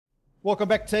Welcome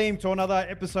back, team, to another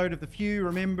episode of The Few.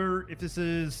 Remember, if this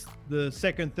is the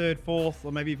second, third, fourth,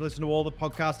 or maybe you've listened to all the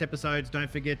podcast episodes, don't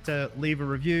forget to leave a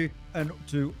review and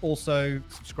to also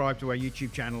subscribe to our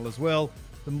YouTube channel as well.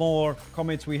 The more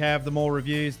comments we have, the more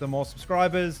reviews, the more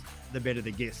subscribers, the better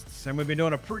the guests. And we've been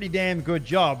doing a pretty damn good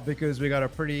job because we got a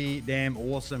pretty damn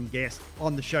awesome guest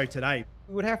on the show today.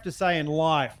 We would have to say in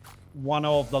life, one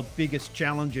of the biggest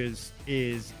challenges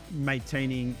is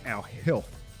maintaining our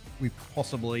health. We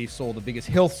possibly saw the biggest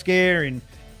health scare in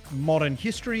modern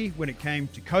history when it came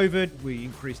to COVID. We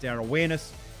increased our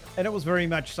awareness, and it was very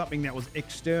much something that was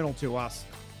external to us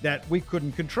that we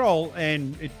couldn't control,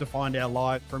 and it defined our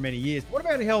life for many years. What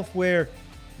about health where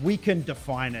we can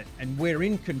define it and we're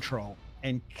in control?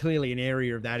 And clearly an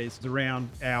area of that is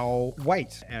around our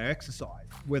weight, our exercise,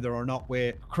 whether or not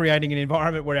we're creating an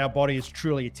environment where our body is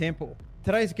truly a temple.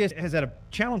 Today's guest has had a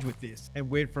challenge with this and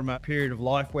went from a period of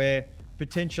life where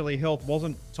potentially health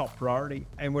wasn't top priority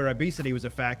and where obesity was a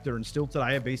factor, and still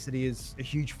today obesity is a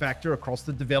huge factor across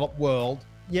the developed world.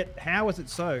 Yet how is it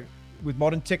so? With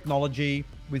modern technology,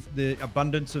 with the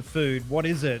abundance of food, what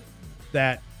is it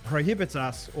that prohibits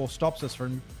us or stops us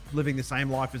from living the same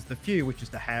life as the few, which is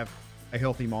to have a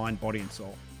healthy mind, body and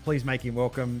soul? Please make him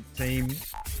welcome, team.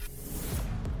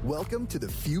 Welcome to the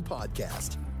Few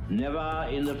Podcast. Never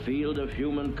in the field of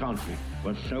human conflict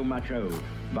was so much owed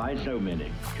by so many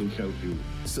to so few.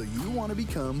 So you want to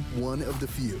become one of the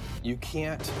few. You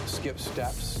can't skip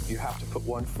steps. You have to put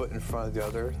one foot in front of the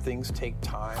other. Things take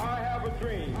time. I have a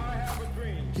dream. I have a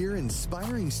dream. Hear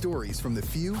inspiring stories from the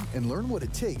few and learn what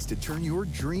it takes to turn your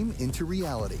dream into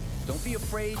reality. Don't be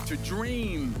afraid to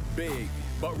dream big.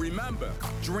 But remember,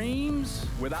 dreams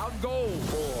without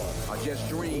goals are just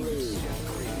dreams.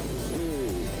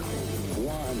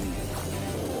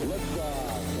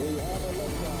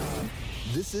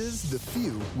 This is The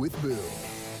Few with Boo.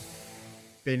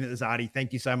 Ben Azadi,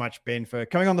 thank you so much, Ben, for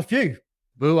coming on The Few.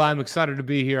 Boo, I'm excited to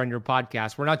be here on your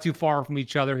podcast. We're not too far from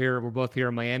each other here. We're both here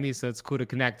in Miami, so it's cool to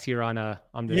connect here on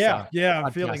this.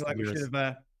 I'm feeling like we should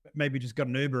have maybe just got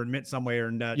an Uber and met somewhere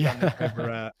and done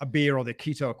over a beer or the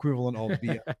keto equivalent of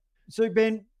beer. So,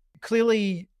 Ben,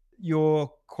 clearly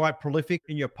you're quite prolific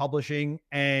in your publishing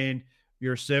and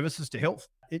your services to health.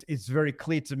 It's very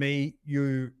clear to me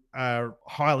you are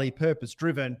highly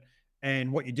purpose-driven,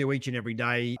 and what you do each and every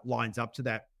day lines up to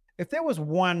that. If there was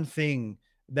one thing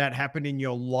that happened in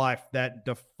your life that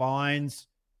defines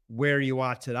where you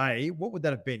are today, what would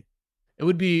that have been? It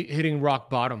would be hitting rock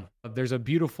bottom. There's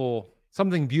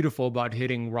something beautiful about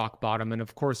hitting rock bottom. And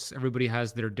of course, everybody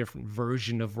has their different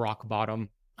version of rock bottom.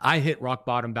 I hit rock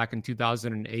bottom back in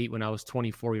 2008 when I was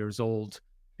 24 years old,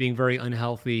 being very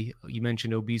unhealthy. You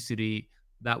mentioned obesity.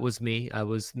 That was me. I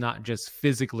was not just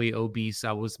physically obese.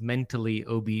 I was mentally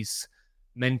obese,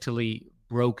 mentally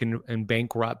broken and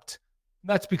bankrupt.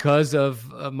 That's because of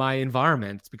my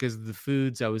environment. It's because of the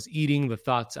foods I was eating, the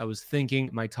thoughts I was thinking,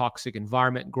 my toxic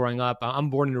environment growing up. I'm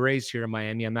born and raised here in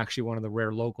Miami. I'm actually one of the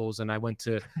rare locals, and I went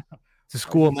to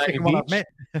school in Miami Beach.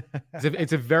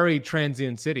 It's a very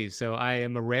transient city, so I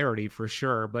am a rarity for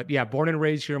sure. But yeah, born and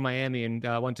raised here in Miami, and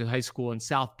went to high school in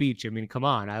South Beach. I mean, come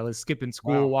on. I was skipping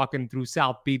school, walking through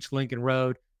South Beach, Lincoln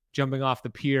Road, jumping off the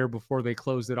pier before they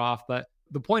closed it off. But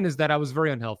the point is that I was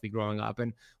very unhealthy growing up.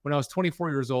 And when I was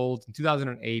 24 years old in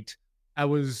 2008, I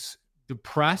was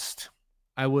depressed.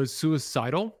 I was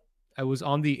suicidal. I was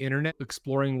on the internet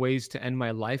exploring ways to end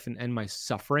my life and end my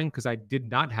suffering because I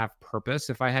did not have purpose.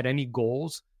 If I had any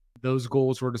goals, those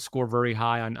goals were to score very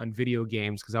high on video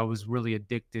games because I was really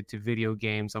addicted to video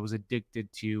games. I was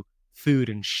addicted to food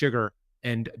and sugar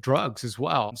and drugs as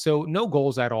well. So no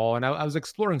goals at all. And I was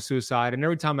exploring suicide. And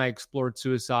every time I explored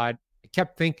suicide, I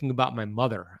kept thinking about my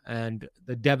mother and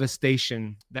the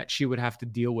devastation that she would have to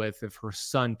deal with if her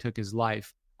son took his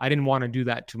life. I didn't want to do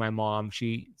that to my mom.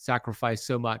 She sacrificed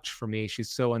so much for me. She's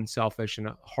so unselfish and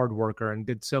a hard worker and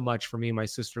did so much for me and my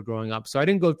sister growing up. So I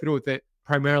didn't go through with it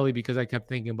primarily because I kept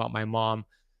thinking about my mom.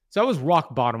 So I was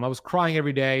rock bottom. I was crying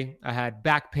every day. I had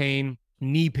back pain,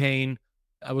 knee pain.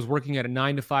 I was working at a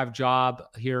 9-to-5 job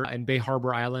here in Bay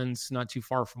Harbor Islands, not too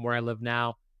far from where I live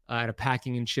now, at a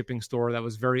packing and shipping store that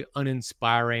was very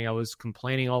uninspiring. I was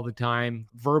complaining all the time,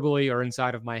 verbally or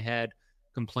inside of my head,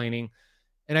 complaining.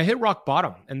 And I hit rock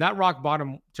bottom. And that rock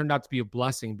bottom turned out to be a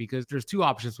blessing because there's two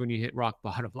options when you hit rock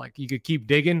bottom. Like you could keep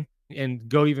digging and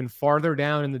go even farther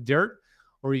down in the dirt,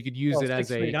 or you could use it as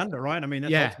straight under, right? I mean,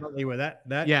 that's ultimately where that.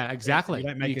 Yeah, exactly.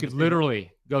 You could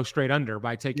literally go straight under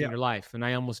by taking your life. And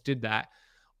I almost did that.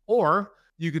 Or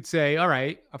you could say, all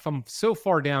right, if I'm so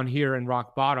far down here in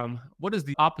rock bottom, what does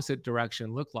the opposite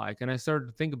direction look like? And I started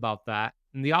to think about that.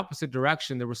 In the opposite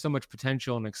direction, there was so much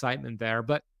potential and excitement there.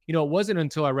 But It wasn't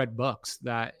until I read books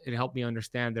that it helped me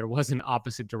understand there was an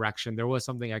opposite direction. There was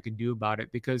something I could do about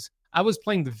it, because I was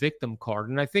playing the victim card.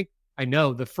 And I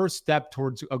know the first step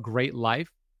towards a great life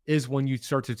is when you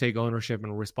start to take ownership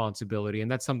and responsibility.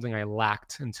 And that's something I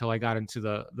lacked until I got into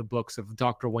the books of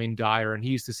Dr. Wayne Dyer. And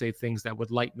he used to say things that would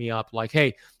light me up. Like,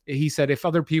 hey, he said, if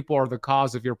other people are the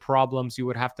cause of your problems, you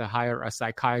would have to hire a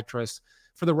psychiatrist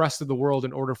for the rest of the world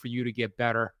in order for you to get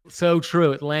better. So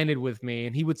true. It landed with me.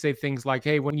 And he would say things like,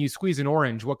 hey, when you squeeze an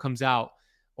orange, what comes out?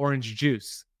 Orange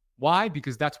juice. Why?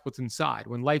 Because that's what's inside.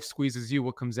 When life squeezes you,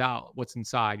 what comes out? What's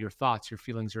inside? Your thoughts, your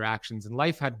feelings, your actions. And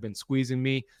life had been squeezing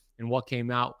me. And what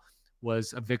came out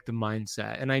was a victim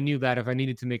mindset. And I knew that if I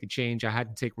needed to make a change, I had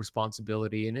to take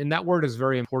responsibility. And that word is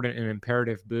very important and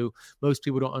imperative, Boo. Most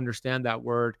people don't understand that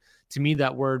word. To me,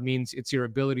 that word means it's your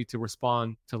ability to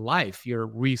respond to life, your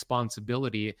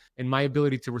responsibility. And my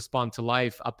ability to respond to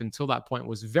life up until that point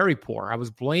was very poor. I was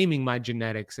blaming my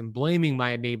genetics and blaming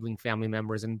my enabling family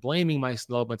members and blaming my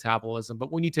slow metabolism.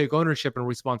 But when you take ownership and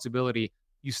responsibility,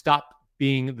 you stop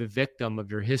being the victim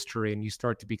of your history and you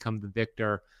start to become the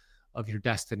victor of your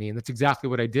destiny. And that's exactly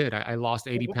what I did. I lost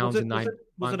 80 pounds in 9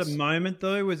 months. Was it a moment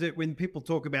though? Was it when people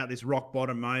talk about this rock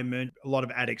bottom moment? A lot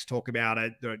of addicts talk about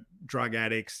it, the drug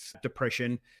addicts,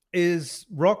 depression. Is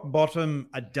rock bottom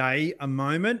a day, a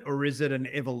moment, or is it an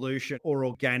evolution or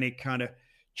organic kind of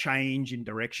change in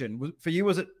direction? For you,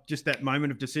 was it just that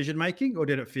moment of decision making, or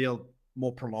did it feel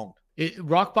more prolonged?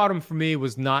 Rock bottom for me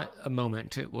was not a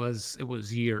moment. It was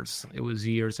years. It was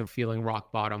years of feeling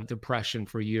rock bottom, depression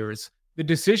for years. The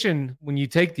decision, when you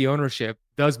take the ownership,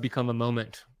 does become a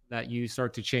moment that you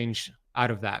start to change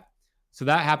out of that. So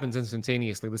that happens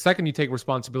instantaneously. The second you take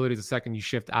responsibility, the second you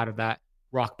shift out of that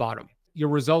rock bottom. Your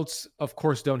results, of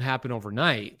course, don't happen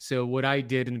overnight. So what I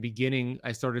did in the beginning,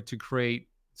 I started to create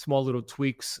small little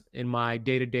tweaks in my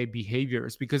day-to-day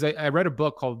behaviors, because I read a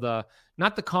book called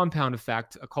not the Compound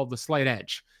Effect, called The Slight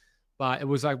Edge. But it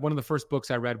was like one of the first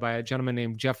books I read by a gentleman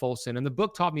named Jeff Olson. And the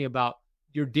book taught me about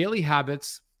your daily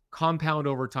habits compound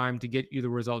over time to get you the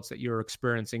results that you're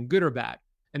experiencing, good or bad.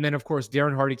 And then, of course,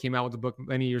 Darren Hardy came out with a book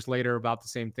many years later about the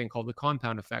same thing called The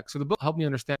Compound Effect. So the book helped me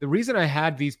understand the reason I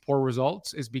had these poor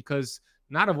results is because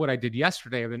not of what I did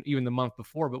yesterday or even the month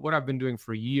before, but what I've been doing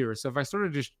for years. So if I sort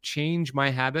of just change my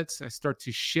habits, I start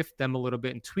to shift them a little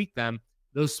bit and tweak them,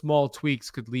 those small tweaks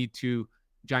could lead to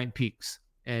giant peaks.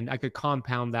 And I could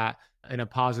compound that in a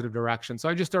positive direction. So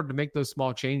I just started to make those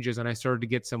small changes and I started to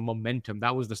get some momentum.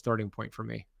 That was the starting point for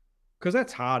me. Because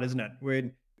that's hard, isn't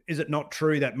it? Is it not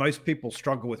true that most people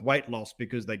struggle with weight loss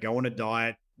because they go on a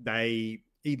diet, they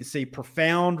either see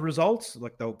profound results,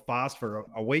 like they'll fast for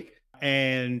a week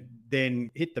and then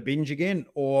hit the binge again,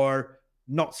 or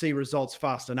not see results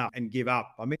fast enough and give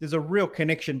up? I mean, there's a real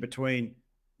connection between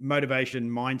motivation,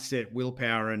 mindset,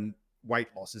 willpower, and weight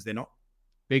loss, is there not?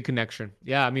 Big connection.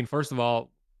 Yeah. I mean, first of all,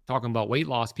 talking about weight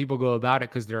loss, people go about it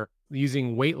because they're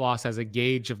using weight loss as a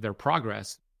gauge of their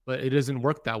progress. But it doesn't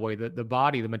work that way. The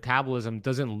body, the metabolism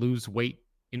doesn't lose weight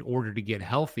in order to get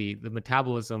healthy. The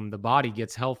metabolism, the body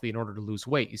gets healthy in order to lose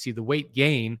weight. You see, the weight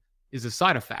gain is a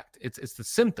side effect. It's the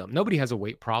symptom. Nobody has a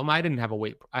weight problem. I didn't have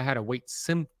I had a weight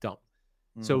symptom.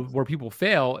 So where people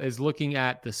fail is looking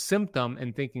at the symptom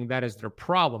and thinking that is their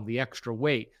problem, the extra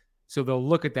weight. So they'll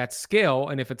look at that scale,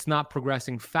 and if it's not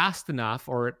progressing fast enough,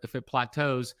 or if it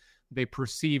plateaus, they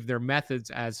perceive their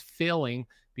methods as failing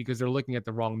because they're looking at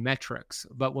the wrong metrics.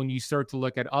 But when you start to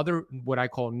look at other, what I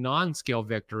call non-scale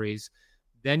victories,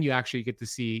 then you actually get to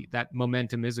see that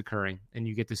momentum is occurring and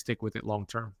you get to stick with it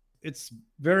long-term. It's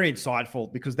very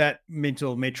insightful, because that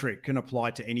mental metric can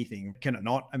apply to anything, can it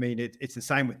not? I mean, it's the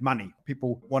same with money.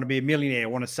 People want to be a millionaire,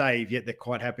 want to save, yet they're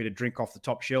quite happy to drink off the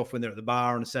top shelf when they're at the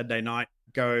bar on a Saturday night,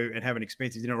 go and have an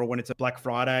expensive dinner, or when it's a Black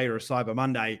Friday or a Cyber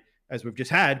Monday, as we've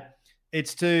just had.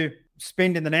 It's to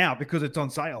spend in the now because it's on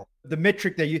sale. The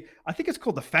metric that I think it's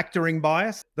called the factoring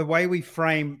bias, the way we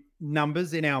frame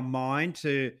numbers in our mind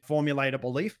to formulate a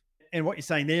belief. And what you're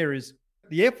saying there is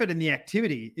the effort and the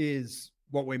activity is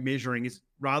what we're measuring, is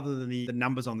rather than the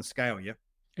numbers on the scale. Yeah.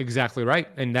 Exactly right.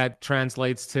 And that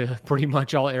translates to pretty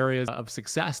much all areas of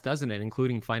success, doesn't it?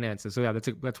 Including finances. So yeah,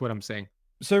 that's what I'm saying.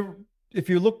 So if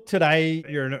you look today,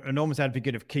 you're an enormous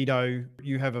advocate of keto.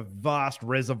 You have a vast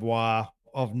reservoir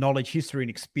of knowledge, history, and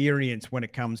experience when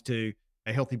it comes to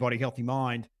a healthy body, healthy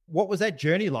mind. What was that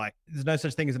journey like? There's no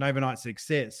such thing as an overnight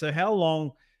success. So how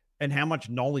long and how much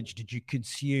knowledge did you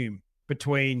consume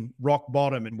between rock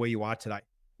bottom and where you are today?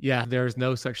 Yeah, there's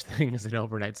no such thing as an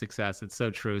overnight success. It's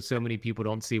so true. So many people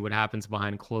don't see what happens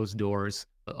behind closed doors,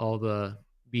 all the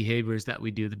behaviors that we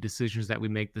do, the decisions that we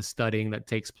make, the studying that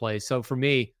takes place. So for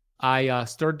me, I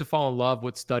started to fall in love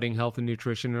with studying health and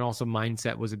nutrition, and also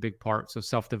mindset was a big part. So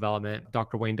self-development,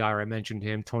 Dr. Wayne Dyer, I mentioned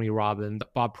him, Tony Robbins,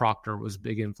 Bob Proctor was a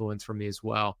big influence for me as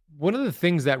well. One of the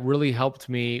things that really helped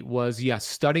me was,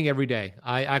 studying every day.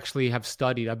 I actually have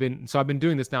studied. I've been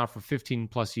doing this now for 15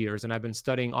 plus years, and I've been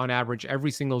studying on average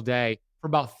every single day for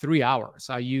about 3 hours.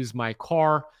 I use my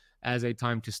car as a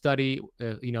time to study.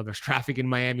 There's traffic in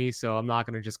Miami, so I'm not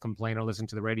going to just complain or listen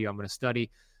to the radio. I'm going to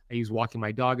study. I use walking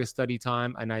my dog as study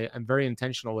time, and I'm very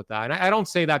intentional with that. And I don't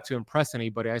say that to impress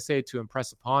anybody. I say it to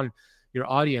impress upon your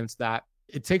audience that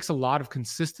it takes a lot of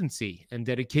consistency and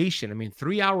dedication. I mean,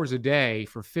 3 hours a day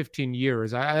for 15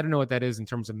 years, I don't know what that is in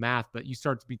terms of math, but you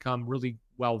start to become really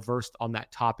well-versed on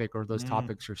that topic or those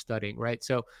topics you're studying, right?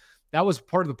 So that was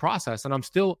part of the process. And I'm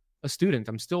still a student.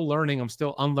 I'm still learning. I'm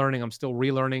still unlearning. I'm still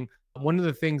relearning. One of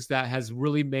the things that has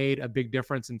really made a big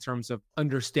difference in terms of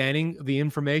understanding the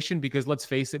information, because let's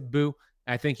face it, Boo,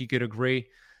 I think you could agree,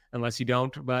 unless you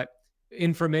don't, but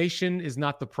information is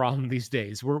not the problem these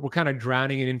days. We're kind of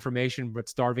drowning in information, but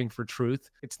starving for truth.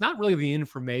 It's not really the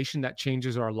information that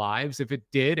changes our lives. If it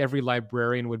did, every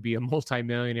librarian would be a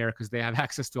multimillionaire because they have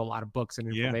access to a lot of books and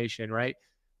information, right?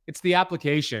 It's the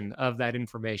application of that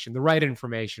information, the right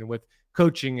information with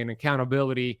coaching and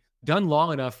accountability done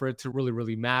long enough for it to really,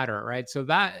 really matter, right? So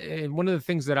that, and one of the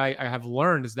things that I have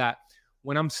learned is that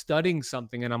when I'm studying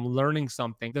something and I'm learning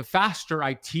something, the faster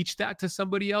I teach that to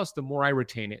somebody else, the more I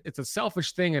retain it. It's a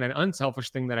selfish thing and an unselfish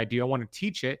thing that I do. I want to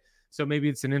teach it. So maybe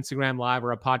it's an Instagram live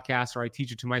or a podcast, or I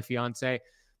teach it to my fiance.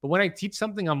 But when I teach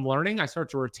something I'm learning, I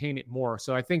start to retain it more.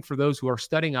 So I think for those who are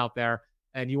studying out there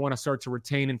and you want to start to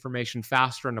retain information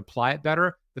faster and apply it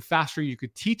better, the faster you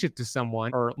could teach it to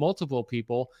someone or multiple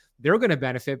people, they're going to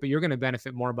benefit, but you're going to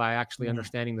benefit more by actually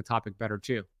understanding the topic better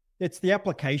too. It's the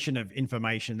application of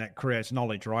information that creates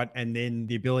knowledge, right? And then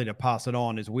the ability to pass it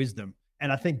on is wisdom.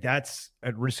 And I think that's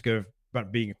at risk of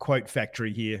being a quote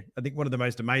factory here. I think one of the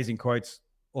most amazing quotes,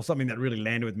 or something that really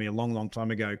landed with me a long, long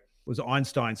time ago, was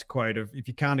Einstein's quote of, if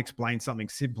you can't explain something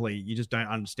simply, you just don't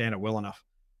understand it well enough,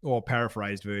 or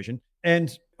paraphrased version.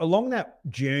 And along that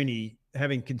journey,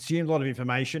 having consumed a lot of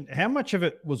information, how much of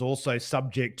it was also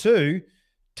subject to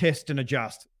test and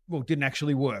adjust? Well, didn't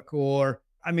actually work. Or,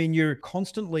 I mean, you're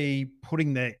constantly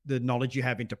putting the knowledge you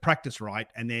have into practice, right?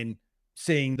 And then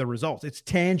seeing the results. It's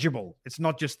tangible. It's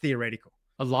not just theoretical.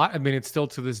 A lot. I mean, it's still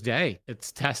to this day.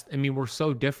 It's test. I mean, we're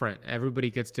so different. Everybody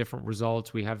gets different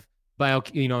results. We have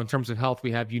in terms of health,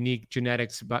 we have unique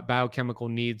genetics, biochemical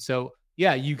needs. So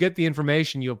yeah, you get the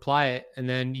information, you apply it, and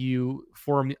then you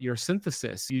form your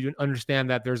synthesis. You understand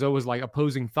that there's always like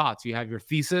opposing thoughts. You have your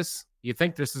thesis. You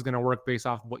think this is going to work based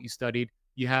off of what you studied.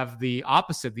 You have the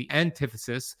opposite, the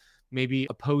antithesis, maybe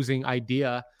opposing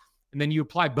idea. And then you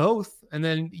apply both, and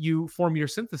then you form your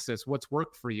synthesis, what's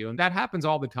worked for you. And that happens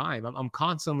all the time. I'm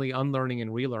constantly unlearning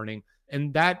and relearning.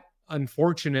 And that,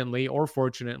 unfortunately or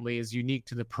fortunately, is unique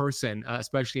to the person,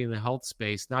 especially in the health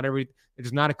space.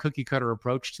 There's not a cookie cutter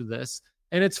approach to this.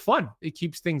 And it's fun. It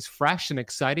keeps things fresh and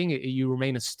exciting. You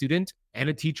remain a student and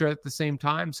a teacher at the same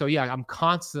time. So yeah, I'm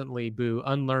constantly,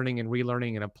 unlearning and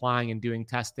relearning and applying and doing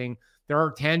testing. There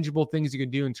are tangible things you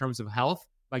can do in terms of health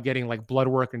by getting like blood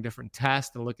work and different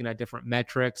tests and looking at different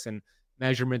metrics and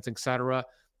measurements, et cetera.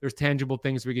 There's tangible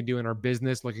things we can do in our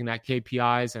business, looking at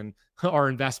KPIs and our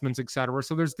investments, et cetera.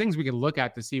 So there's things we can look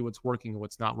at to see what's working and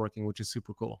what's not working, which is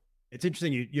super cool. It's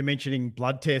interesting you're mentioning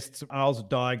blood tests. I was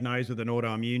diagnosed with an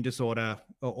autoimmune disorder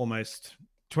almost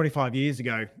 25 years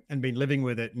ago and been living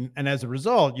with it. And as a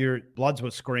result, your bloods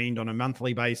were screened on a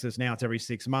monthly basis. Now it's every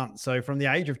 6 months. So from the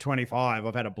age of 25,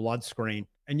 I've had a blood screen,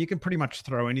 and you can pretty much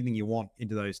throw anything you want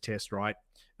into those tests, right?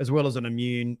 As well as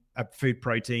a food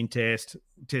protein test,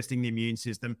 testing the immune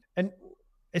system. And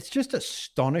it's just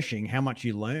astonishing how much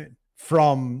you learn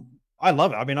from. I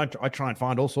love it. I mean, I try and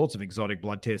find all sorts of exotic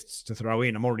blood tests to throw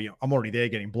in. I'm already there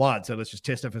getting blood, so let's just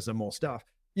test it for some more stuff.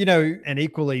 And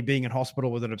equally being in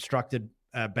hospital with an obstructed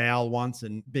bowel once,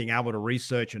 and being able to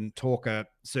research and talk a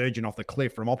surgeon off the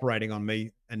cliff from operating on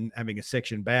me and having a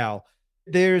sectioned bowel.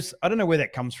 I don't know where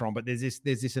that comes from, but there's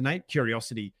this innate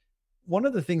curiosity. One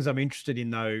of the things I'm interested in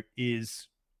though is,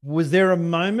 was there a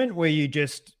moment where you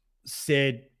just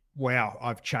said, wow,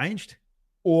 I've changed?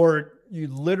 Or you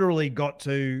literally got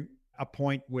to a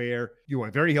point where you are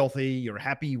very healthy, you're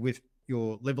happy with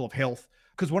your level of health?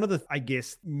 Because one of the, I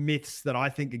guess, myths that I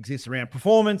think exists around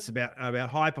performance, about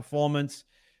high performance,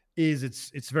 is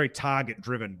it's very target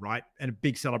driven, right? And a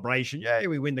big celebration. Yeah,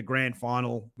 we win the grand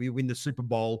final, we win the Super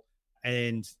Bowl,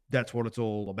 and that's what it's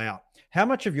all about. How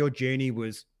much of your journey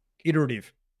was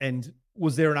iterative? And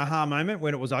was there an aha moment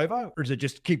when it was over, or does it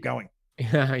just keep going?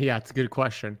 Yeah, it's a good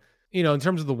question. In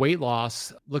terms of the weight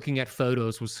loss, looking at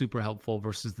photos was super helpful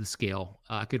versus the scale.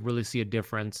 I could really see a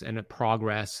difference and a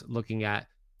progress looking at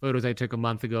photos I took a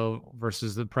month ago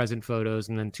versus the present photos,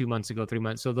 and then 2 months ago, 3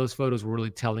 months. So those photos were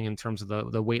really telling in terms of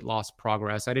the weight loss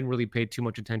progress. I didn't really pay too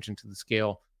much attention to the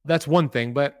scale. That's one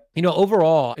thing. But,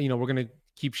 overall, we're going to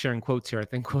keep sharing quotes here. I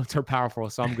think quotes are powerful,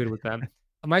 so I'm good with them.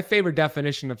 My favorite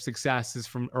definition of success is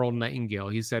from Earl Nightingale.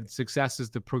 He said, success is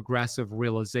the progressive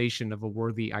realization of a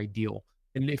worthy ideal.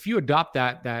 And if you adopt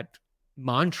that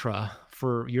mantra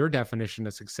for your definition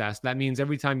of success, that means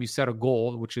every time you set a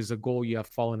goal, which is a goal you have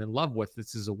fallen in love with,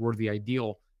 this is a worthy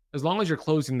ideal. As long as you're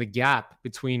closing the gap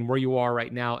between where you are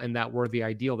right now and that worthy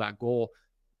ideal, that goal,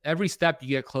 every step you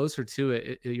get closer to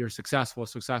it, you're successful.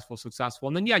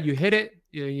 And then, you hit it,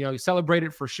 you celebrate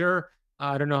it for sure.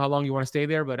 I don't know how long you want to stay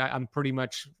there, but I'm pretty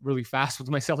much really fast with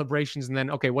my celebrations. And then,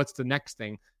 okay, what's the next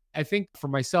thing? I think for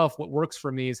myself, what works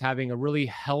for me is having a really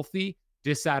healthy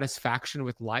dissatisfaction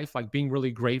with life, like being really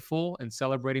grateful and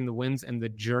celebrating the wins and the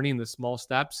journey and the small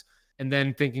steps, and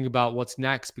then thinking about what's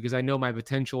next, because I know my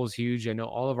potential is huge. I know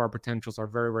all of our potentials are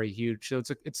very, very huge. So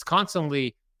it's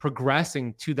constantly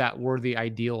progressing to that worthy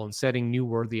ideal and setting new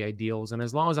worthy ideals. And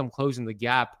as long as I'm closing the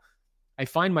gap, I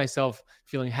find myself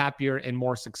feeling happier and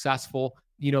more successful.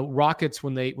 Rockets,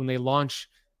 when they launch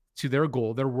to their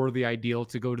goal, their worthy ideal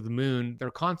to go to the moon, they're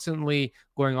constantly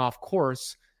going off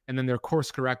course. And then they're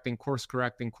course correcting,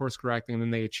 and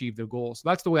then they achieve their goal. So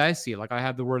that's the way I see it. Like, I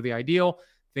have the worthy ideal,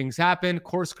 things happen,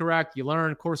 course correct, you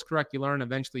learn,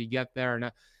 eventually you get there.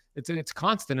 And it's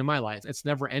constant in my life. It's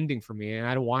never ending for me, and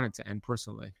I don't want it to end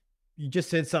personally. You just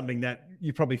said something that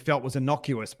you probably felt was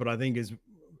innocuous, but I think is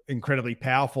incredibly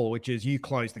powerful, which is you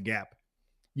close the gap.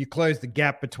 You close the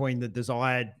gap between the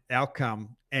desired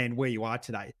outcome and where you are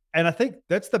today. And I think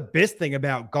that's the best thing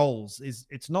about goals is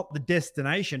it's not the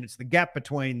destination, it's the gap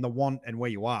between the want and where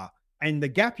you are. And the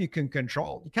gap you can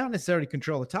control. You can't necessarily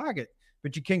control the target,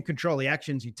 but you can control the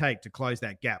actions you take to close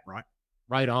that gap, right?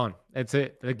 Right on. That's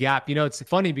it. The gap. It's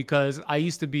funny because I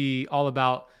used to be all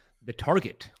about the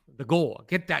target, the goal,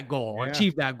 get that goal,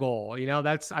 achieve that goal.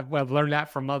 I've learned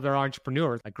that from other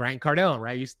entrepreneurs like Grant Cardone,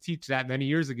 right? I used to teach that many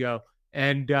years ago.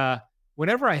 And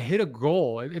whenever I hit a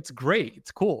goal, it's great.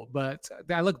 It's cool. But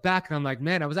I look back and I'm like,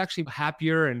 man, I was actually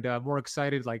happier and more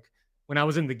excited. Like when I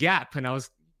was in the gap and I was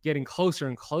getting closer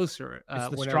and closer.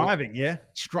 It's the striving,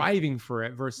 striving for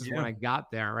it versus when I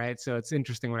got there, right? So it's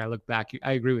interesting when I look back.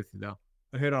 I agree with you, though.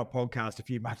 I heard on a podcast a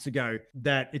few months ago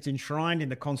that it's enshrined in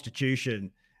the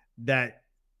Constitution that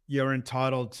you're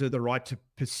entitled to the right to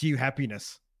pursue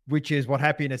happiness, which is what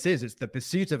happiness is. It's the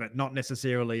pursuit of it, not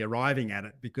necessarily arriving at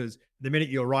it, because the minute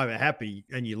you arrive at happy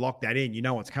and you lock that in, you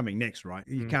know what's coming next, right?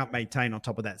 You can't maintain on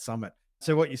top of that summit.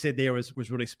 So what you said there was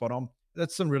really spot on.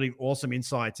 That's some really awesome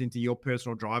insights into your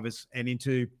personal drivers and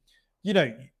into,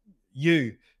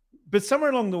 you. But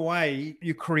somewhere along the way,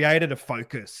 you created a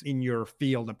focus in your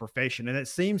field and profession. And it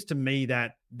seems to me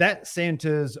that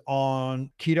centers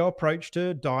on keto approach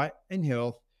to diet and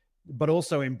health, but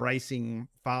also embracing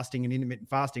fasting and intermittent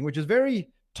fasting, which is very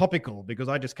topical because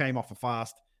I just came off a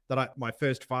fast my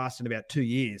first fast in about 2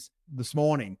 years this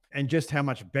morning, and just how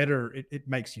much better it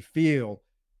makes you feel.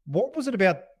 What was it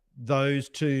about those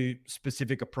two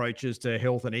specific approaches to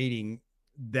health and eating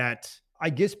that I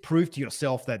guess proved to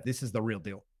yourself that this is the real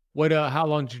deal? How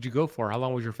long did you go for? How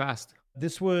long was your fast?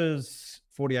 This was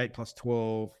 48 plus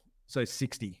 12, so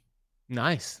 60.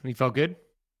 Nice. You felt good?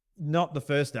 Not the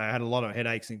first day. I had a lot of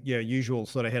headaches and usual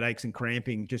sort of headaches and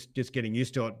cramping, just getting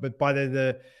used to it. But by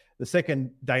the second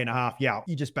day and a half, you're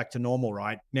just back to normal,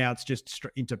 right? Now it's just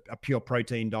into a pure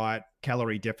protein diet,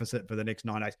 calorie deficit for the next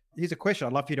 9 days. Here's a question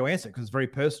I'd love for you to answer because it's very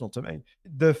personal to me.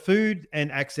 The food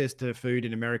and access to food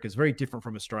in America is very different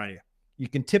from Australia. You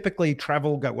can typically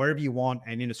travel, go wherever you want.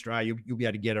 And in Australia, you'll be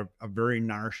able to get a very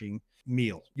nourishing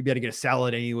meal. You'll be able to get a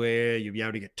salad anywhere. You'll be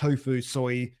able to get tofu,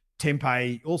 soy,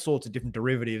 tempeh, all sorts of different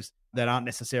derivatives that aren't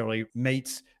necessarily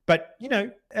meats. But,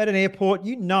 at an airport,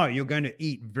 you're going to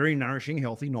eat very nourishing,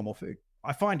 healthy, normal food.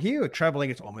 I find here traveling,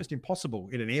 it's almost impossible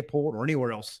in an airport or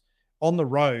anywhere else on the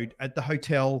road, at the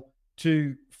hotel,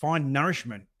 to find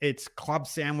nourishment. It's club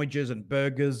sandwiches and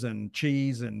burgers and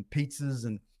cheese and pizzas.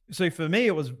 And so for me,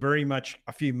 it was very much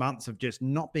a few months of just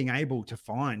not being able to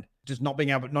find, not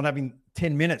having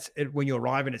 10 minutes when you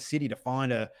arrive in a city to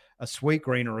find a sweet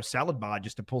green or a salad bar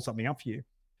just to pull something up for you.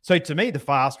 So to me, the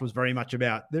fast was very much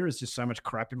about, there is just so much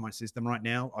crap in my system right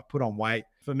now. I put on weight.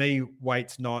 For me,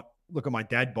 weight's not, look at my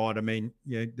dad bod. I mean,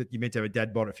 that you meant to have a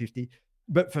dad bod at 50.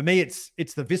 But for me, it's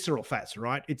the visceral fats,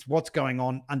 right? It's what's going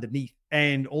on underneath,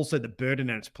 and also the burden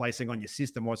that it's placing on your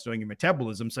system, what's doing your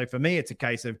metabolism. So for me, it's a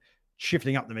case of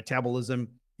shifting up the metabolism,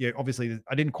 yeah, obviously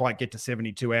I didn't quite get to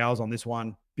 72 hours on this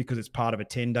one because it's part of a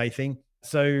 10-day thing.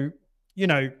 So,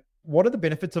 what are the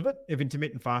benefits of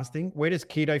intermittent fasting? Where does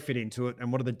keto fit into it?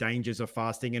 And what are the dangers of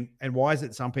fasting? And why is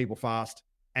it some people fast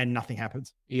and nothing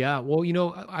happens? Yeah. Well,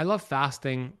 I love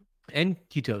fasting and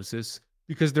ketosis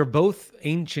because they're both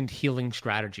ancient healing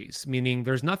strategies, meaning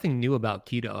there's nothing new about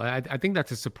keto. I think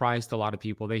that's a surprise to a lot of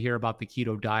people. They hear about the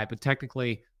keto diet, but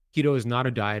technically keto is not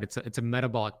a diet. It's a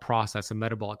metabolic process, a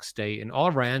metabolic state. And all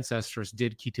of our ancestors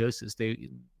did ketosis.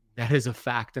 That is a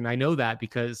fact. And I know that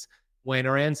because when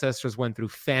our ancestors went through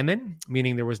famine,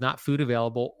 meaning there was not food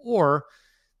available, or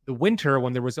the winter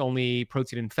when there was only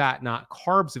protein and fat, not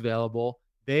carbs available,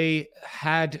 they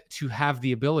had to have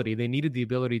the ability, they needed the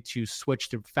ability to switch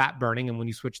to fat burning. And when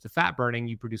you switch to fat burning,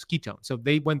 you produce ketones. So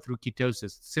they went through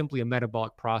ketosis, simply a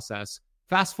metabolic process.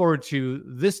 Fast forward to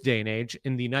this day and age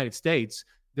in the United States,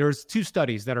 there's 2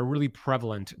 studies that are really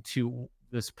prevalent to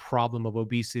this problem of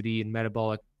obesity and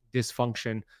metabolic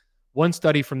dysfunction. One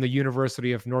study from the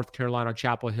University of North Carolina,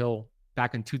 Chapel Hill,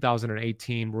 back in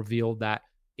 2018 revealed that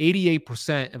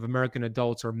 88% of American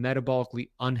adults are metabolically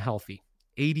unhealthy.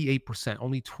 88%,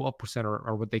 only 12%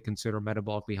 are what they consider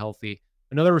metabolically healthy.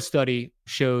 Another study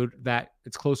showed that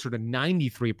it's closer to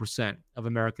 93% of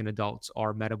American adults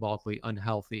are metabolically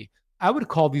unhealthy. I would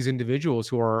call these individuals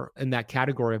who are in that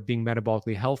category of being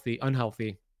metabolically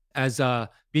unhealthy, as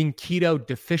being keto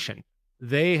deficient.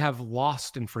 They have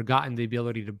lost and forgotten the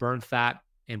ability to burn fat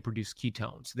and produce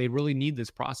ketones. They really need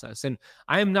this process. And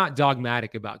I am not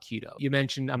dogmatic about keto. You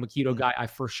mentioned I'm a keto guy. I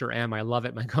for sure am. I love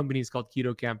it. My company is called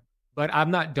Keto Camp, but I'm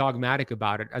not dogmatic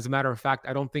about it. As a matter of fact,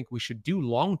 I don't think we should do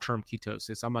long-term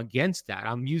ketosis. I'm against that.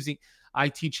 I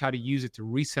teach how to use it to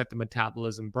reset the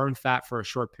metabolism, burn fat for a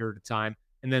short period of time,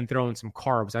 and then throw in some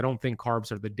carbs. I don't think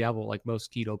carbs are the devil like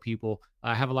most keto people.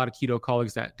 I have a lot of keto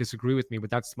colleagues that disagree with me,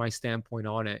 but that's my standpoint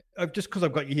on it. Just because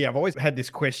I've got you here, I've always had this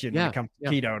question when it comes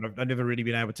to keto, and I've never really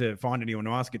been able to find anyone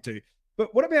to ask it to.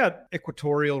 But what about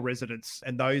equatorial residents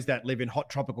and those that live in hot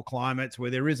tropical climates where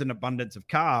there is an abundance of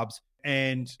carbs?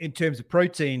 And in terms of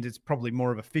proteins, it's probably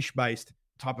more of a fish-based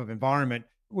type of environment.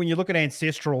 When you look at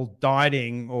ancestral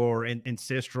dieting or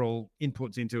ancestral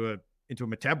inputs into a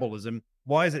metabolism,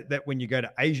 why is it that when you go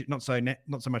to Asia, not so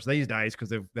much these days because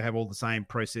they have all the same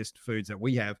processed foods that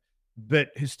we have, but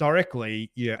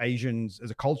historically, Asians as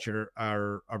a culture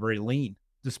are very lean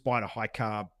despite a high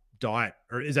carb diet?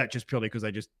 Or is that just purely because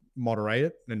they just moderate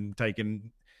it and take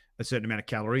in a certain amount of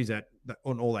calories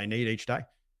on all they need each day?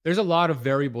 There's a lot of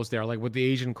variables there. Like with the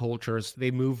Asian cultures,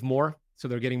 they move more, so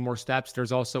they're getting more steps.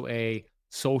 There's also a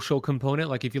social component.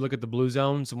 Like if you look at the blue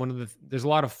zones, there's a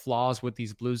lot of flaws with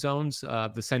these blue zones,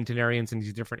 the centenarians in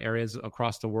these different areas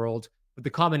across the world. But the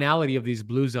commonality of these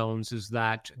blue zones is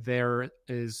that there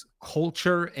is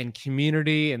culture and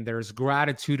community, and there's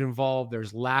gratitude involved.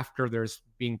 There's laughter. There's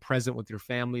being present with your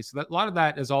family. So a lot of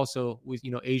that is also with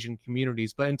Asian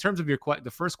communities. But in terms of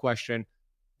the first question,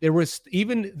 there was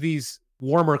even these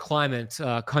warmer climate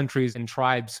countries and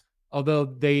tribes, although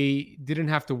they didn't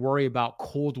have to worry about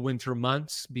cold winter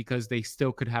months because they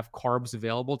still could have carbs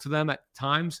available to them at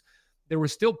times, there were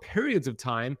still periods of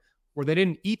time where they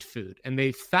didn't eat food and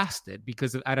they fasted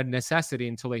out of necessity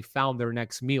until they found their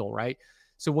next meal, right?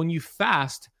 So when you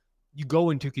fast, you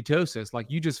go into ketosis. Like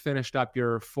you just finished up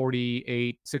your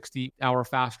 48, 60-hour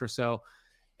fast or so,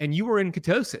 and you were in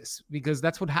ketosis because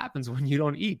that's what happens when you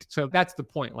don't eat. So that's the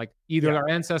point. Like either our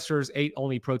ancestors ate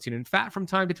only protein and fat from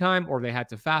time to time, or they had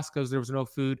to fast because there was no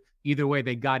food. Either way,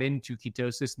 they got into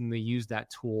ketosis and they used that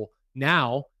tool.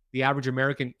 Now, the average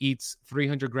American eats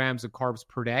 300 grams of carbs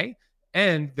per day,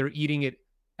 and they're eating it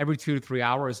every 2 to 3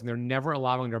 hours, and they're never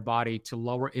allowing their body to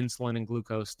lower insulin and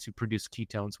glucose to produce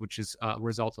ketones, which is a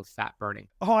result of fat burning.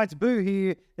 Hi, it's Boo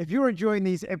here. If you're enjoying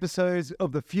these episodes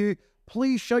of The Few,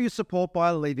 please show your support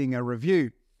by leaving a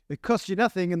review. It costs you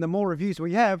nothing, and the more reviews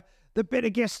we have, the better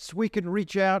guests we can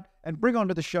reach out and bring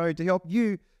onto the show to help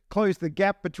you close the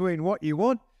gap between what you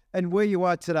want and where you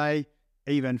are today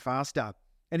even faster,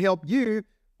 and help you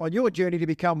on your journey to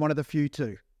become one of the few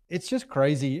too. It's just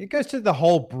crazy. It goes to the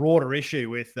whole broader issue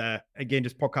with, again,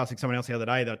 just podcasting someone else the other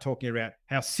day, they're talking about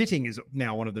how sitting is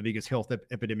now one of the biggest health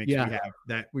epidemics we have,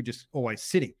 that we're just always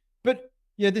sitting. But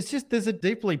there's a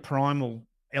deeply primal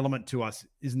element to us,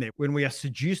 isn't there? When we are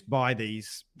seduced by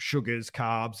these sugars,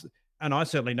 carbs, and I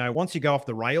certainly know once you go off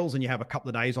the rails and you have a couple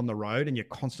of days on the road and you're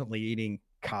constantly eating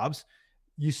carbs,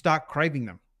 you start craving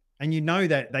them. And you know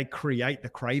that they create the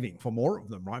craving for more of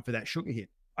them, right? For that sugar hit.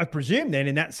 I presume then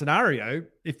in that scenario,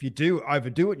 if you do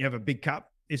overdo it and you have a big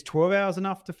cup, is 12 hours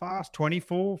enough to fast?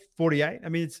 24, 48? I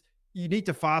mean, you need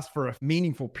to fast for a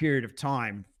meaningful period of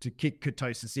time to kick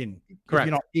ketosis in. Correct. If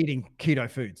you're not eating keto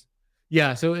foods.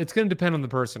 Yeah, so it's going to depend on the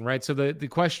person, right? So the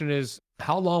question is,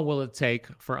 how long will it take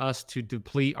for us to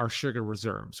deplete our sugar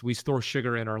reserves? We store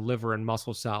sugar in our liver and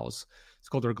muscle cells. It's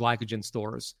called our glycogen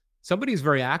stores. Somebody who's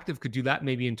very active could do that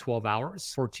maybe in 12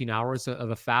 hours, 14 hours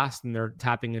of a fast, and they're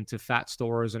tapping into fat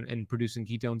stores and producing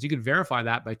ketones. You could verify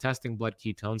that by testing blood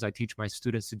ketones. I teach my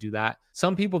students to do that.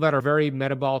 Some people that are very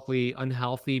metabolically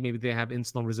unhealthy, maybe they have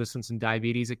insulin resistance and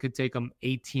diabetes, it could take them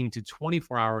 18 to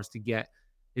 24 hours to get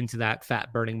into that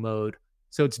fat burning mode.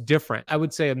 So it's different. I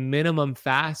would say a minimum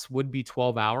fast would be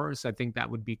 12 hours. I think that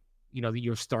would be,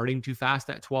 you're starting to fast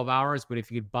at 12 hours, but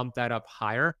if you could bump that up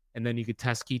higher and then you could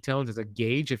test ketones as a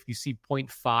gauge, if you see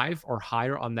 0.5 or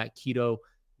higher on that keto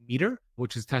meter,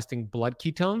 which is testing blood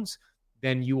ketones,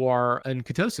 then you are in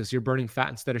ketosis. You're burning fat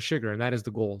instead of sugar. And that is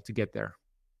the goal, to get there.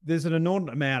 There's an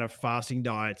inordinate amount of fasting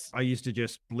diets. I used to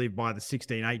just live by the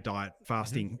 16-8 diet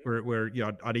fasting, where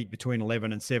I'd eat between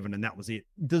 11 and 7, and that was it.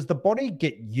 Does the body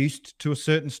get used to a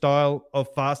certain style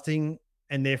of fasting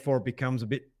and therefore it becomes a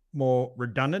bit more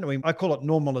redundant? I mean, I call it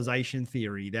normalization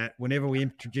theory, that whenever we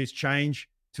introduce change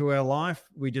to our life,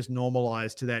 we just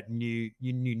normalize to that new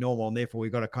normal, and therefore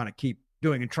we've got to kind of keep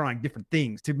doing and trying different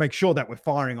things to make sure that we're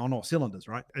firing on all cylinders,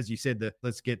 right? As you said,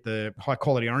 let's get the high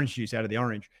quality orange juice out of the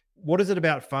orange. What is it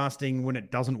about fasting when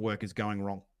it doesn't work is going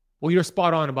wrong? Well, you're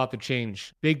spot on about the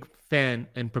change. Big fan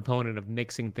and proponent of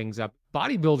mixing things up.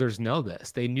 Bodybuilders know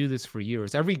this. They knew this for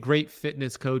years. Every great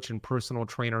fitness coach and personal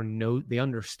trainer they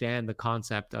understand the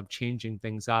concept of changing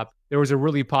things up. There was a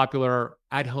really popular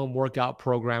at-home workout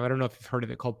program. I don't know if you've heard of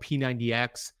it, called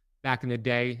P90X. Back in the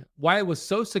day, why it was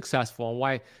so successful and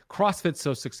why CrossFit's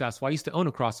so successful. I used to own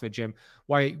a CrossFit gym.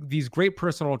 Why these great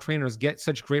personal trainers get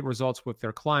such great results with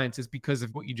their clients is because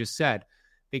of what you just said.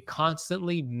 They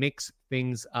constantly mix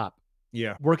things up.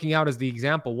 Yeah. Working out as the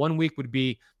example. One week would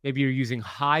be maybe you're using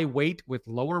high weight with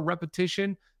lower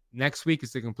repetition. Next week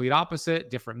is the complete opposite,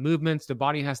 different movements. The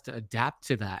body has to adapt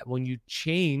to that. When you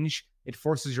change, it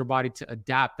forces your body to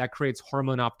adapt. That creates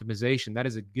hormone optimization. That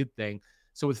is a good thing.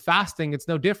 So with fasting, it's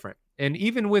no different. And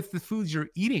even with the foods you're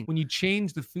eating, when you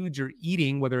change the foods you're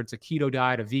eating, whether it's a keto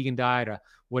diet, a vegan diet, a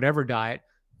whatever diet,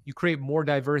 you create more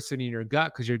diversity in your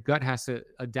gut because your gut has to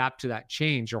adapt to that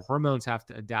change. Your hormones have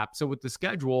to adapt. So with the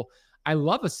schedule, I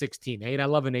love a 16-8. I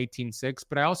love an 18-6,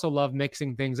 but I also love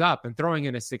mixing things up and throwing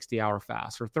in a 60-hour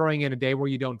fast, or throwing in a day where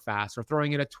you don't fast, or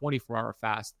throwing in a 24-hour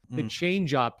fast. The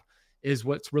change up is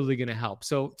what's really going to help.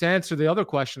 So to answer the other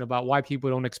question about why people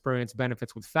don't experience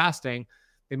benefits with fasting,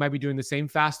 they might be doing the same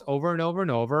fast over and over and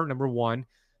over, number one.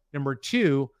 Number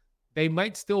two, they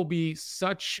might still be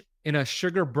in a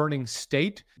sugar burning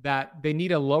state that they need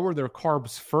to lower their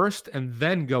carbs first and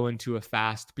then go into a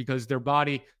fast, because their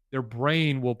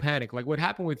brain will panic. Like what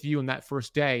happened with you on that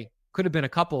first day could have been a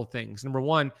couple of things. Number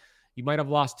one, you might have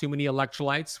lost too many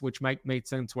electrolytes, which might make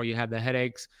sense why you had the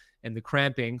headaches and the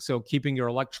cramping. So keeping your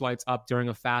electrolytes up during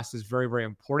a fast is very, very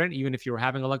important. Even if you're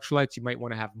having electrolytes, you might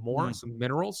want to have more, some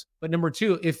minerals. But number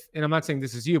two, and I'm not saying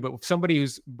this is you, but if somebody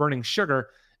who's burning sugar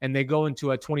and they go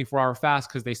into a 24-hour fast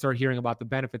because they start hearing about the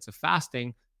benefits of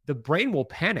fasting, the brain will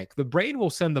panic. The brain will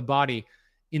send the body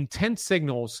intense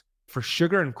signals for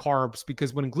sugar and carbs,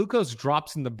 because when glucose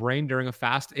drops in the brain during a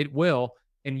fast, it will,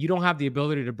 and you don't have the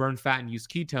ability to burn fat and use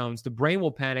ketones, the brain will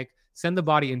panic, send the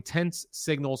body intense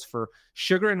signals for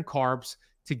sugar and carbs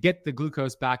to get the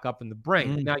glucose back up in the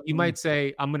brain. Now, you might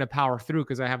say, I'm going to power through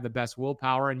because I have the best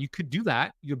willpower, and you could do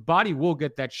that. Your body will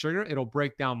get that sugar. It'll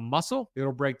break down muscle.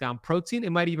 It'll break down protein.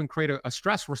 It might even create a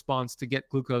stress response to get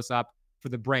glucose up for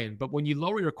the brain. But when you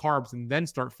lower your carbs and then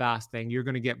start fasting, you're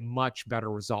going to get much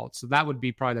better results. So that would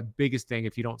be probably the biggest thing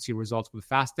if you don't see results with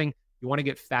fasting. You want to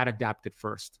get fat adapted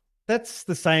first. That's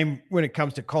the same when it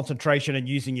comes to concentration and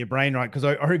using your brain, right? Because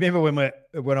I remember when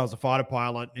I was a fighter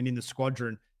pilot and in the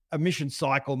squadron, a mission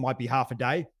cycle might be half a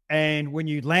day. And when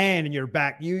you land and you're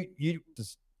back, you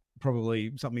just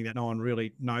probably something that no one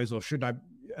really knows or should know.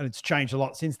 And it's changed a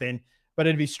lot since then, but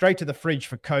it'd be straight to the fridge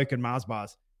for Coke and Mars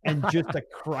bars and just a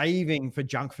craving for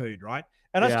junk food, right?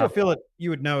 And I still feel that you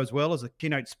would know as well as a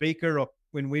keynote speaker, or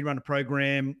when we run a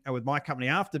program with my company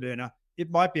Afterburner,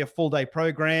 it might be a full day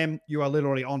program. You are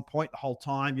literally on point the whole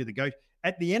time. You're the go.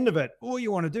 At the end of it, all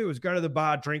you want to do is go to the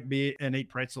bar, drink beer, and eat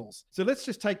pretzels. So let's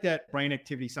just take that brain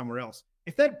activity somewhere else.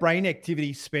 If that brain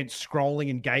activity spent scrolling,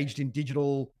 engaged in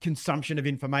digital consumption of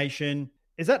information,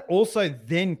 is that also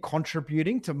then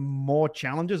contributing to more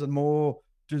challenges and more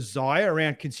desire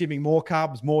around consuming more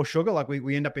carbs, more sugar? Like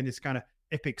we end up in this kind of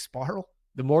epic spiral?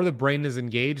 The more the brain is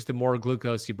engaged, the more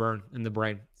glucose you burn in the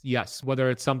brain. Yes, whether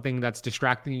it's something that's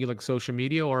distracting you like social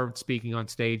media or speaking on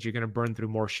stage, you're going to burn through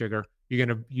more sugar. You're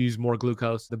going to use more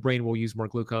glucose. The brain will use more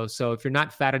glucose. So if you're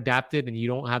not fat adapted and you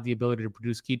don't have the ability to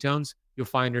produce ketones, you'll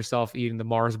find yourself eating the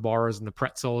Mars bars and the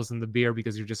pretzels and the beer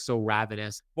because you're just so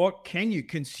ravenous. What can you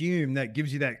consume that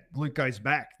gives you that glucose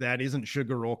back that isn't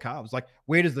sugar or carbs? Like,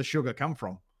 where does the sugar come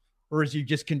from? Or is you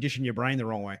just condition your brain the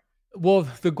wrong way? Well,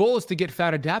 the goal is to get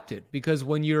fat adapted, because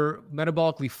when you're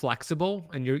metabolically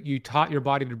flexible and you taught your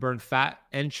body to burn fat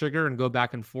and sugar and go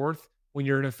back and forth, when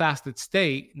you're in a fasted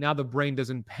state, now the brain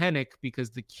doesn't panic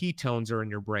because the ketones are in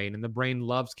your brain, and the brain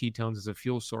loves ketones as a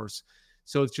fuel source.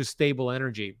 So it's just stable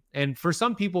energy. And for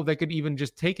some people, they could even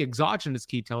just take exogenous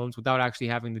ketones without actually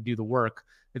having to do the work.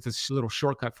 It's a little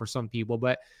shortcut for some people,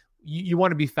 but you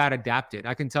want to be fat adapted.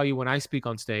 I can tell you when I speak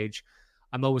on stage,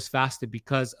 I'm always fasted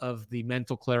because of the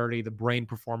mental clarity, the brain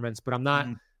performance, but I'm not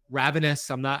ravenous.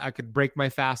 I could break my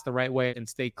fast the right way and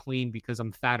stay clean because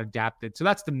I'm fat adapted. So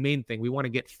that's the main thing. We want to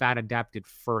get fat adapted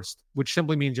first, which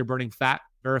simply means you're burning fat,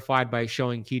 verified by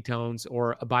showing ketones,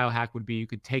 or a biohack would be you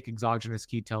could take exogenous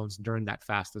ketones during that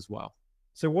fast as well.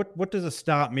 So what does a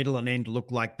start, middle, and end look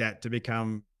like that to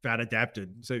become fat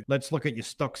adapted? So let's look at your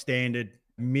stock standard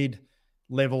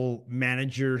mid-level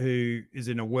manager who is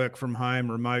in a work from home,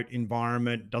 remote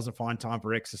environment, doesn't find time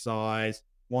for exercise,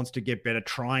 wants to get better,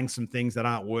 trying some things that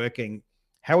aren't working.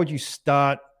 How would you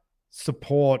start,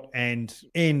 support, and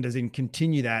end, as in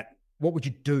continue that? What would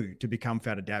you do to become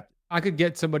fat adapted? I could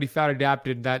get somebody fat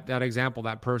adapted, that example,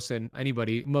 that person,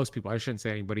 anybody, most people, I shouldn't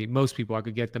say anybody, most people, I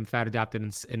could get them fat adapted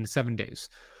in 7 days.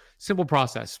 Simple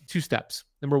process, 2 steps.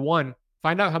 Number 1,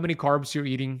 find out how many carbs you're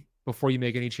eating before you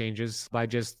make any changes by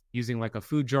just using like a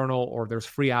food journal, or there's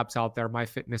free apps out there,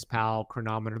 MyFitnessPal,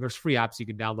 Chronometer. There's free apps you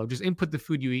can download. Just input the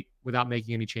food you eat without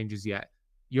making any changes yet.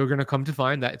 You're going to come to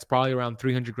find that it's probably around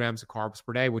 300 grams of carbs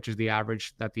per day, which is the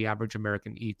average that the average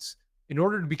American eats. In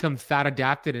order to become fat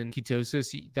adapted in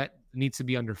ketosis, that needs to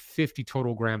be under 50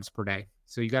 total grams per day.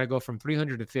 So you got to go from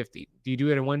 300 to 50. Do you do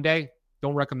it in one day?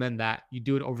 Don't recommend that. You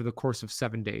do it over the course of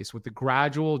 7 days with a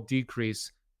gradual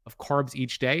decrease of carbs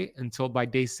each day until by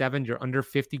day 7, you're under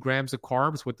 50 grams of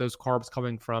carbs, with those carbs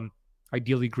coming from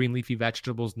ideally green leafy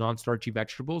vegetables, non-starchy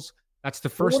vegetables. That's the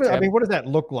first step. I mean, what does that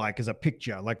look like as a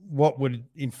picture? Like, what would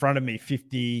in front of me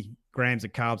 50 grams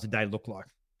of carbs a day look like?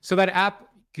 So that app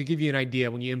could give you an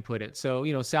idea when you input it.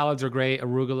 So, salads are great,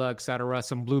 arugula, etc.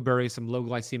 Some blueberries, some low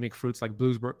glycemic fruits like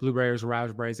blueberries,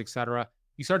 raspberries, etc.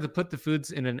 You start to put the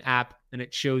foods in an app and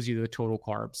it shows you the total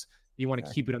carbs. You want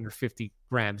to keep it under 50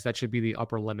 grams. That should be the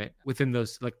upper limit within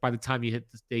those, like by the time you hit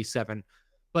day 7.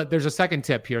 But there's a second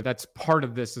tip here that's part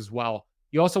of this as well.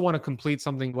 You also want to complete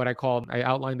something, I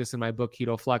outlined this in my book,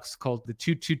 Keto Flex, called the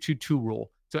 2-2-2-2 rule.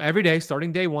 So every day,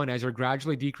 starting day 1, as you're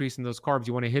gradually decreasing those carbs,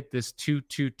 you want to hit this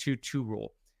 2-2-2-2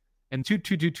 rule. And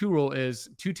 2-2-2-2 rule is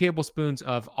 2 tablespoons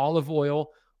of olive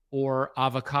oil or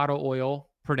avocado oil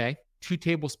per day, 2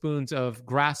 tablespoons of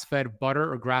grass-fed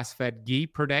butter or grass-fed ghee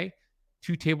per day,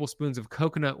 2 tablespoons of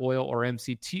coconut oil or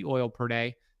MCT oil per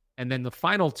day. And then the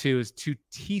final 2 is 2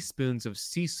 teaspoons of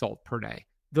sea salt per day.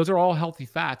 Those are all healthy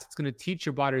fats. It's going to teach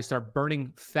your body to start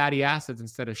burning fatty acids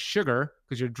instead of sugar,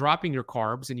 because you're dropping your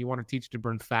carbs and you want to teach it to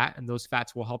burn fat, and those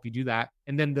fats will help you do that.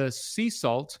 And then the sea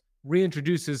salt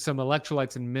reintroduces some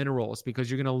electrolytes and minerals, because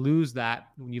you're going to lose that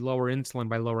when you lower insulin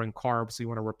by lowering carbs. So you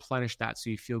want to replenish that so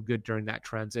you feel good during that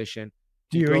transition.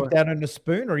 Do you eat that in a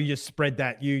spoon, or you just spread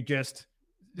that?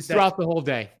 It's throughout the whole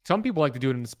day. Some people like to do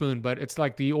it in a spoon, but it's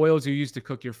like the oils you use to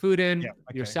cook your food in,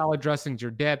 your salad dressings,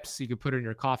 your dips. You could put it in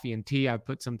your coffee and tea. I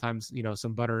put sometimes,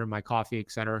 some butter in my coffee,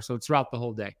 etc. So it's throughout the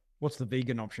whole day. What's the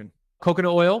vegan option?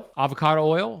 Coconut oil, avocado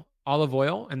oil, olive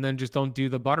oil, and then just don't do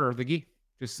the butter or the ghee.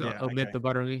 Just omit the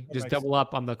butter and ghee. Just double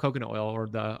up on the coconut oil or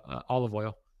the olive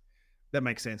oil. That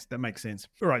makes sense.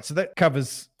 All right. So that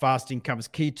covers fasting, covers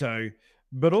keto.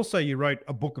 But also you wrote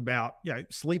a book about,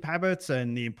 sleep habits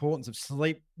and the importance of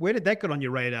sleep. Where did that get on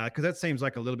your radar? Because that seems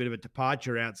like a little bit of a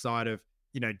departure outside of,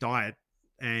 diet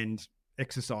and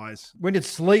exercise. When did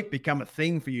sleep become a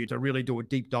thing for you to really do a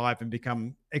deep dive and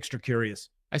become extra curious?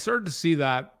 I started to see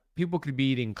that people could be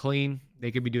eating clean.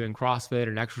 They could be doing CrossFit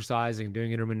and exercising,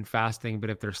 doing intermittent fasting. But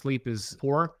if their sleep is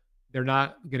poor, they're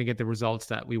not going to get the results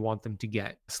that we want them to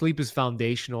get. Sleep is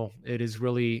foundational.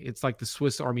 It's like the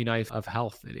Swiss Army knife of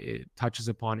health. It touches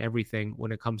upon everything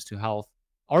when it comes to health.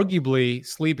 Arguably,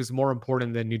 sleep is more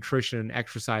important than nutrition and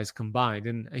exercise combined.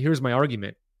 And here's my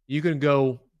argument. You can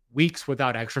go weeks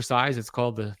without exercise. It's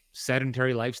called the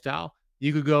sedentary lifestyle.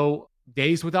 You could go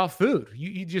days without food.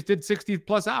 You just did 60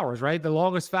 plus hours, right? The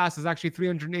longest fast is actually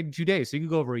 382 days. So you can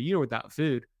go over a year without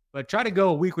food. but try to go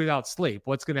a week without sleep.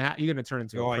 What's going to happen? You're going to turn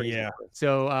into a crazy person.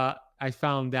 So I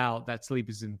found out that sleep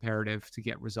is imperative to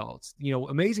get results.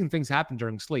 Amazing things happen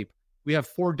during sleep. We have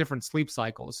 4 different sleep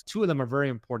cycles. 2 of them are very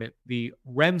important. The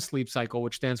REM sleep cycle,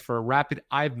 which stands for rapid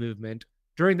eye movement.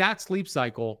 During that sleep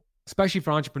cycle, especially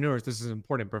for entrepreneurs, this is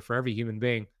important, but for every human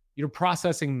being, you're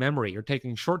processing memory. You're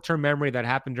taking short-term memory that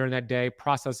happened during that day,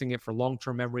 processing it for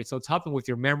long-term memory. So it's helping with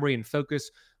your memory and focus,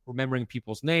 remembering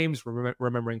people's names,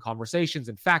 remembering conversations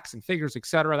and facts and figures,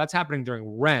 etc. That's happening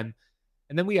during REM.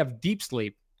 And then we have deep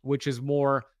sleep, which is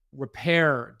more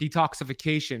repair,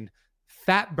 detoxification,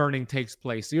 fat burning takes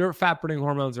place. So your fat burning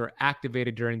hormones are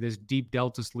activated during this deep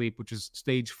delta sleep, which is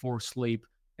stage 4 sleep.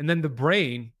 And then the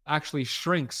brain actually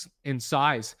shrinks in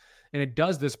size. And it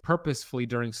does this purposefully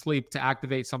during sleep to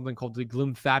activate something called the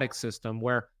glymphatic system,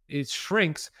 where it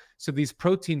shrinks. So these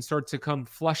proteins start to come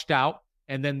flushed out.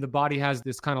 And then the body has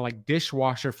this kind of like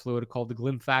dishwasher fluid called the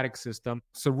glymphatic system,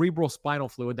 cerebral spinal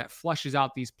fluid that flushes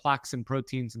out these plaques and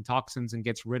proteins and toxins and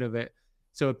gets rid of it.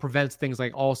 So it prevents things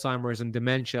like Alzheimer's and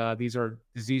dementia. These are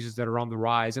diseases that are on the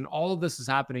rise. And all of this is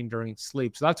happening during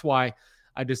sleep. So that's why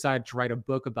I decided to write a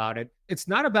book about it. It's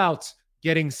not about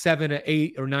getting 7 to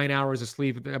 8 or 9 hours of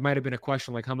sleep. It might have been a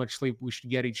question like how much sleep we should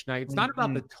get each night. It's not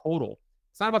about the total.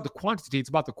 It's not about the quantity. It's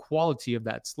about the quality of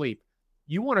that sleep.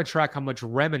 You want to track how much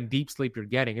REM and deep sleep you're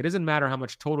getting. It doesn't matter how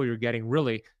much total you're getting,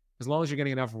 really, as long as you're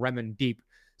getting enough REM and deep.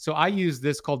 So I use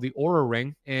this called the Oura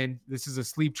Ring, and this is a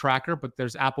sleep tracker, but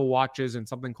there's Apple Watches and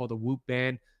something called a Whoop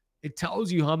Band. It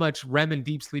tells you how much REM and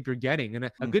deep sleep you're getting. And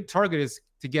a good target is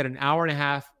to get an hour and a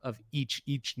half of each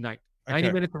night.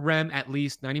 90 minutes of REM, at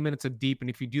least 90 minutes of deep. And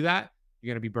if you do that, you're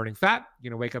going to be burning fat.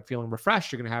 You're going to wake up feeling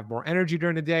refreshed. You're going to have more energy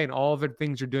during the day, and all of the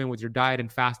things you're doing with your diet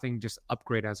and fasting just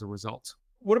upgrade as a result.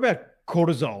 What about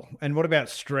cortisol, and what about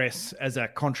stress as a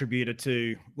contributor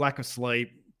to lack of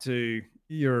sleep, to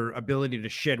your ability to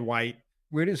shed weight?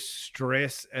 Where does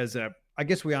stress I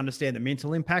guess we understand the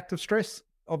mental impact of stress.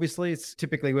 Obviously, it's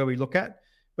typically where we look at,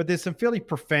 but there's some fairly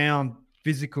profound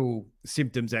physical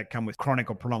symptoms that come with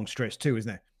chronic or prolonged stress too, isn't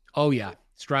there? Oh yeah.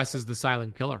 Stress is the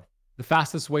silent killer. The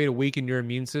fastest way to weaken your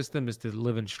immune system is to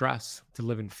live in stress, to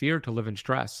live in fear, to live in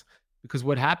stress. Because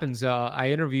what happens, I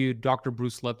interviewed Dr.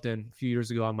 Bruce Lipton a few years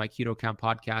ago on my Keto Camp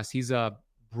podcast. He's a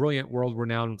brilliant,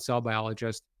 world-renowned cell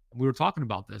biologist. We were talking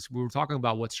about this. We were talking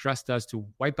about what stress does to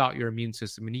wipe out your immune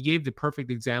system. And he gave the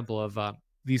perfect example of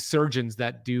these surgeons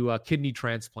that do kidney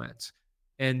transplants.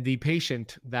 And the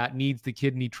patient that needs the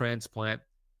kidney transplant,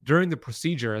 during the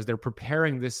procedure, as they're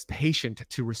preparing this patient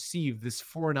to receive this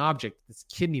foreign object, this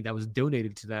kidney that was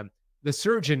donated to them, the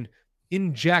surgeon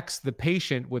injects the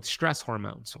patient with stress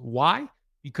hormones. Why?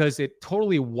 Because it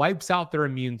totally wipes out their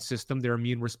immune system, their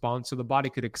immune response, so the body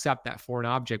could accept that foreign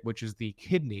object, which is the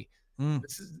kidney.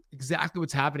 This is exactly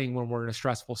what's happening when we're in a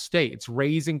stressful state. It's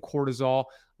raising cortisol,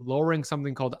 lowering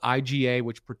something called IgA,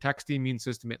 which protects the immune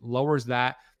system. It lowers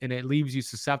that, and it leaves you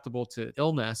susceptible to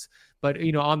illness. But,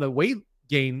 on the weight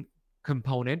gain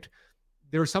component,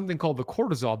 there's something called the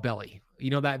cortisol belly.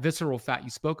 That visceral fat you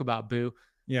spoke about, Boo.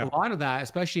 Yeah. A lot of that,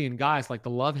 especially in guys, like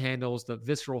the love handles, the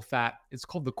visceral fat, it's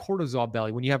called the cortisol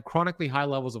belly. When you have chronically high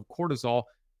levels of cortisol,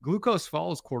 glucose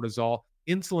follows cortisol,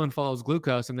 insulin follows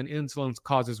glucose, and then insulin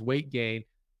causes weight gain,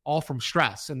 all from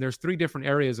stress. And there's 3 different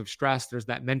areas of stress. There's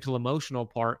that mental emotional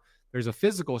part. There's a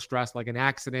physical stress like an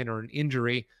accident or an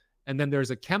injury. And then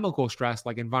there's a chemical stress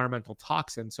like environmental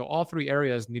toxins. So all 3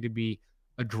 areas need to be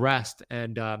addressed.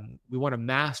 And we want to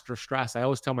master stress. I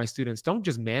always tell my students, don't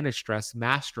just manage stress,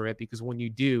 master it, because when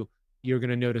you do, you're going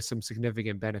to notice some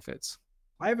significant benefits.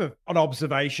 I have an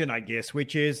observation, I guess,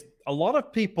 which is a lot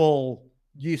of people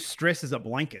use stress as a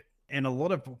blanket. And a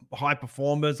lot of high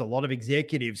performers, a lot of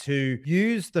executives who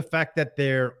use the fact that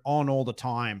they're on all the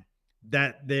time,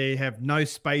 that they have no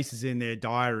spaces in their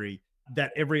diary,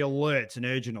 that every alert's an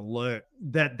urgent alert,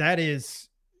 it's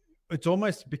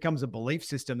almost becomes a belief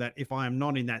system that if I am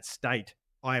not in that state,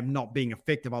 I am not being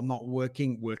effective. I'm not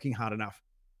working hard enough.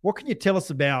 What can you tell us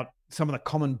about some of the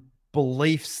common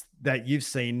beliefs that you've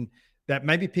seen that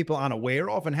maybe people aren't aware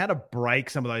of, and how to break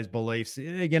some of those beliefs?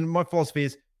 Again, my philosophy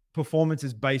is performance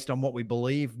is based on what we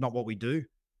believe, not what we do.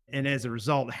 And as a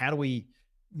result, how do we,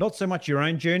 not so much your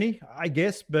own journey, I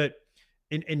guess, but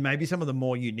in maybe some of the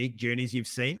more unique journeys you've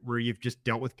seen where you've just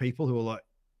dealt with people who are like,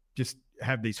 just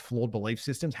have these flawed belief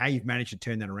systems, how you've managed to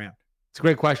turn that around? It's a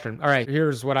great question. All right,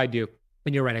 here's what I do.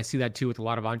 And you're right, I see that too with a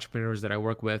lot of entrepreneurs that I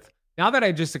work with. Now that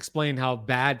I just explained how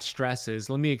bad stress is,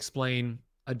 let me explain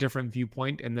a different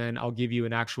viewpoint, and then I'll give you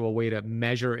an actual way to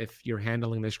measure if you're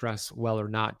handling the stress well or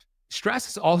not. Stress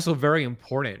is also very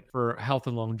important for health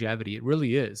and longevity. It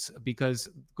really is, because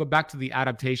go back to the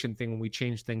adaptation thing when we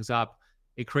change things up.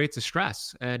 it creates a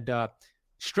stress. And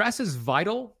stress is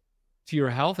vital to your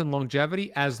health and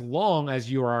longevity as long as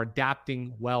you are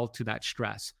adapting well to that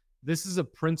stress. This is a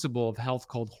principle of health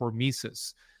called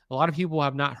hormesis. A lot of people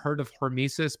have not heard of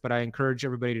hormesis, but I encourage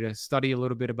everybody to study a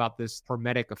little bit about this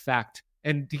hormetic effect.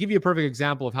 And to give you a perfect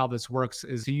example of how this works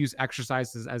is to use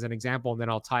exercises as an example, and then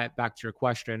I'll tie it back to your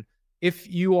question.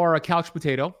 If you are a couch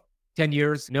potato, 10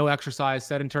 years, no exercise,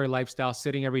 sedentary lifestyle,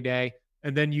 sitting every day,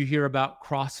 and then you hear about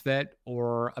CrossFit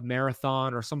or a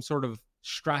marathon or some sort of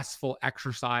stressful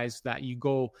exercise that you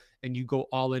go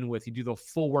all in with, you do the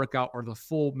full workout or the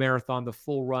full marathon, the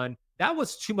full run, that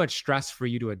was too much stress for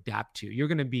you to adapt to. You're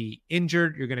going to be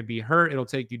injured. You're going to be hurt. It'll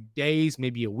take you days,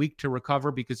 maybe a week to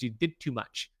recover because you did too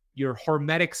much. Your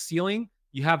hormetic ceiling,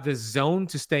 you have this zone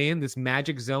to stay in, this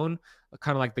magic zone,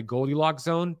 kind of like the Goldilocks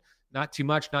zone. Not too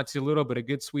much, not too little, but a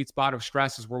good sweet spot of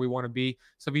stress is where we want to be.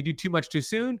 So if you do too much too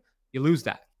soon, you lose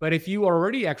that. But if you are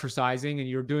already exercising and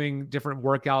you're doing different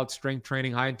workouts, strength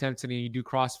training, high intensity, and you do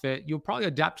CrossFit, you'll probably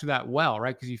adapt to that well,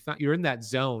 right? Because you're in that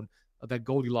zone, of that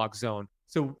Goldilocks zone.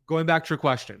 So going back to your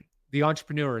question, the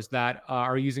entrepreneurs that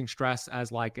are using stress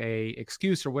as like a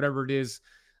excuse or whatever it is,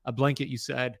 a blanket you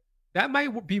said, that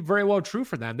might be very well true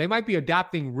for them. They might be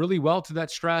adapting really well to that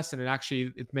stress and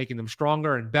it's making them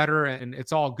stronger and better and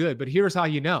it's all good. But here's how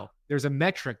you know. There's a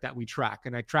metric that we track.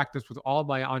 And I track this with all of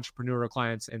my entrepreneurial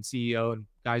clients and CEO and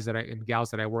guys and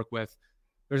gals that I work with.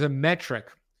 There's a metric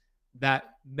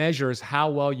that measures how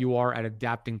well you are at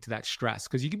adapting to that stress.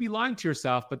 Because you could be lying to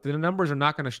yourself, but the numbers are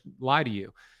not going to lie to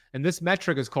you. And this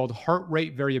metric is called heart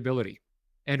rate variability.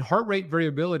 And heart rate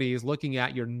variability is looking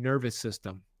at your nervous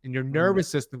system. And your nervous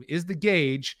system is the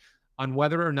gauge on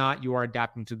whether or not you are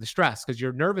adapting to the stress. Because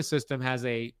your nervous system has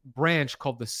a branch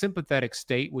called the sympathetic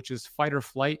state, which is fight or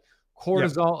flight,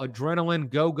 cortisol, adrenaline,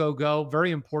 go, go, go. Very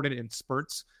important in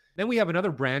spurts. Then we have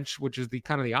another branch, which is the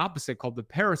kind of the opposite, called the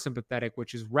parasympathetic,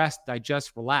 which is rest,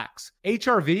 digest, relax.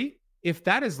 HRV, if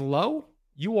that is low,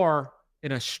 you are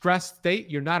in a stressed state,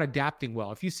 you're not adapting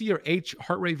well. If you see your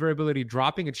heart rate variability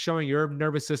dropping, it's showing your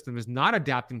nervous system is not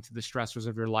adapting to the stressors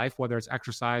of your life, whether it's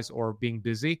exercise or being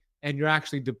busy, and you're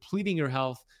actually depleting your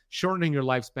health, shortening your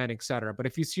lifespan, etc. But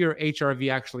if you see your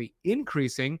HRV actually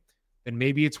increasing, then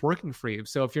maybe it's working for you.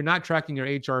 So if you're not tracking your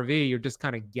HRV, you're just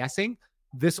kind of guessing.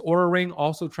 This Oura Ring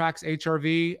also tracks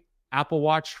HRV. Apple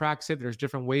Watch tracks it. There's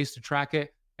different ways to track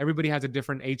it. Everybody has a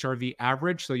different HRV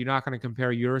average, so you're not going to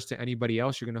compare yours to anybody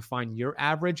else. You're going to find your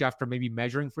average after maybe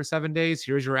measuring for 7 days.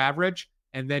 Here's your average,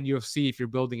 and then you'll see if you're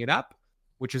building it up,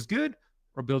 which is good,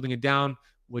 or building it down,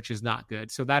 which is not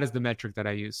good. So that is the metric that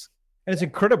I use. And it's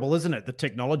incredible, isn't it? The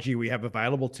technology we have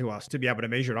available to us to be able to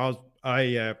measure it.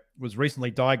 I was recently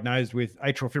diagnosed with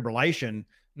atrial fibrillation,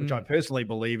 which I personally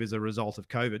believe is a result of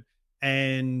COVID,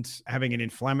 and having an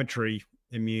inflammatory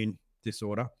immune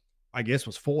disorder, I guess,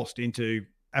 was forced into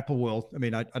Apple world. I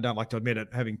mean, I don't like to admit it,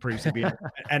 having previously been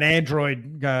an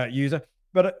Android user,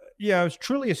 but I was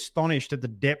truly astonished at the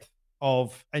depth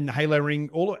of inhaler ring,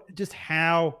 just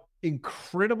how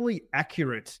incredibly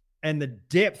accurate and the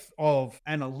depth of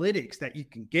analytics that you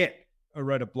can get. I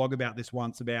wrote a blog about this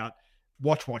once about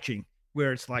watching,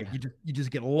 where it's like you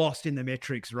just get lost in the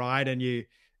metrics, right? And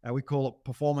we call it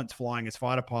performance flying as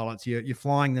fighter pilots. You're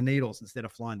flying the needles instead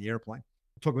of flying the airplane.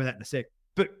 We'll talk about that in a sec.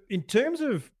 But in terms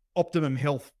of optimum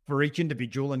health for each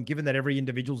individual, and given that every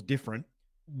individual is different,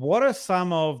 what are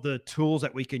some of the tools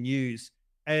that we can use,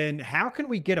 and how can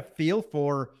we get a feel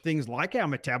for things like our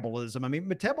metabolism? I mean,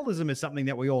 metabolism is something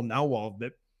that we all know of,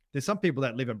 but there's some people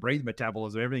that live and breathe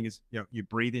metabolism. Everything is, you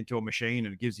breathe into a machine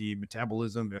and it gives you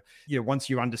metabolism. Once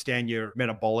you understand your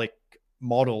metabolic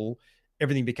model,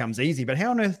 everything becomes easy. But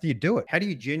how on earth do you do it? How do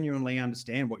you genuinely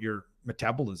understand what your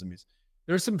metabolism is?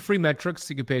 There's some free metrics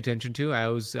you can pay attention to. I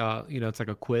always, it's like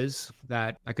a quiz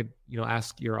that I could,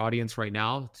 ask your audience right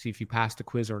now, see if you passed the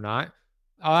quiz or not.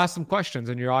 I'll ask some questions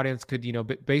and your audience could,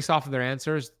 based off of their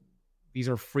answers, these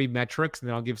are free metrics. And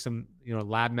then I'll give some,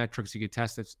 lab metrics you could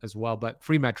test as well, but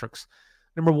free metrics.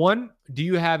 Number one, do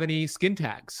you have any skin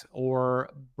tags or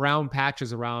brown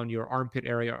patches around your armpit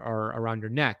area or around your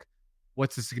neck?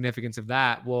 What's the significance of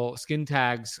that? Well, skin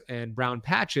tags and brown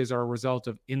patches are a result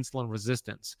of insulin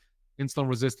resistance. Insulin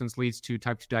resistance leads to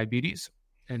type 2 diabetes,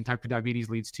 and type 2 diabetes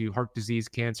leads to heart disease,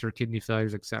 cancer, kidney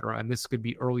failures, etc. And this could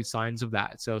be early signs of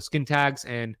that. So skin tags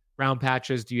and brown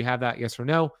patches, do you have that? Yes or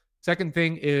no? Second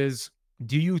thing is,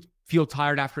 do you feel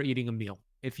tired after eating a meal?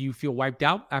 If you feel wiped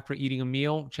out after eating a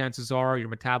meal, chances are your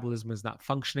metabolism is not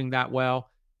functioning that well.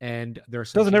 And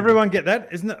doesn't everyone get that?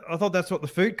 Isn't it? I thought that's what the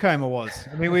food coma was.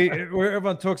 I mean,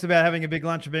 everyone talks about having a big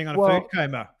lunch and being on a food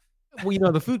coma.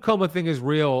 Well, the food coma thing is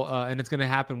real, and it's going to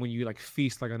happen when you like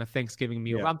feast, like on a Thanksgiving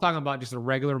meal. Yeah. But I'm talking about just a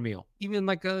regular meal, even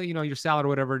like your salad or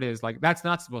whatever it is. Like that's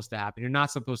not supposed to happen. You're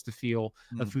not supposed to feel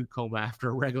a food coma after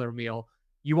a regular meal.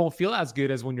 You won't feel as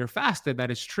good as when you're fasted.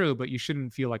 That is true, but you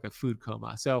shouldn't feel like a food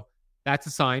coma. So that's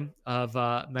a sign of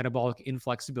metabolic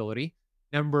inflexibility.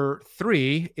 Number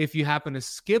 3, if you happen to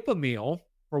skip a meal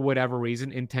for whatever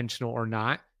reason, intentional or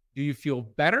not, do you feel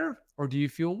better or do you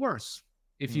feel worse?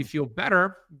 If you feel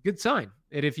better, good sign.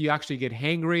 And if you actually get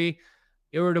hangry,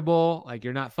 irritable, like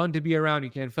you're not fun to be around,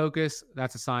 you can't focus,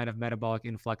 that's a sign of metabolic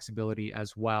inflexibility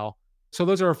as well. So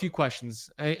those are a few questions.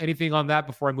 Anything on that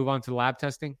before I move on to the lab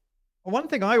testing? One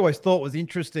thing I always thought was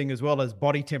interesting as well as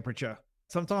body temperature.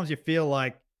 Sometimes you feel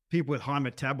like people with high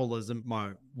metabolism,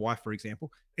 my wife, for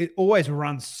example, it always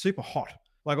runs super hot,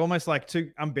 like almost like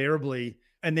too unbearably,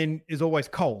 and then is always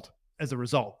cold as a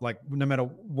result. Like no matter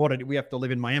what we have to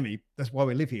live in Miami. That's why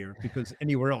we live here, because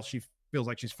anywhere else she feels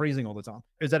like she's freezing all the time.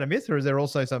 Is that a myth, or is there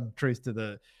also some truth to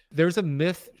the? There's a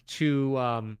myth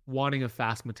to wanting a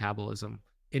fast metabolism.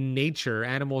 In nature,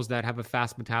 animals that have a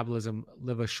fast metabolism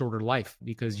live a shorter life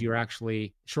because you're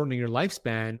actually shortening your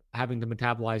lifespan, having to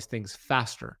metabolize things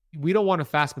faster. We don't want a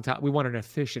fast metabolism. We want an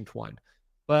efficient one.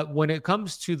 But when it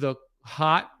comes to the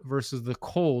hot versus the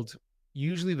cold,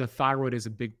 usually the thyroid is a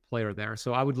big player there.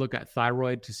 So I would look at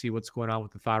thyroid to see what's going on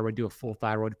with the thyroid, do a full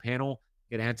thyroid panel,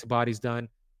 get antibodies done,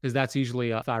 because that's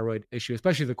usually a thyroid issue,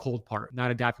 especially the cold part,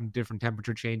 not adapting to different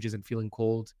temperature changes and feeling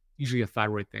cold, usually a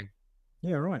thyroid thing.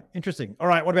 Yeah, right. Interesting. All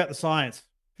right. What about the science?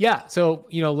 Yeah. So,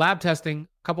 lab testing,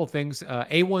 a couple of things.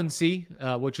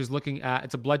 A1C, which is looking at,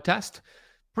 it's a blood test.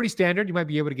 Pretty standard. You might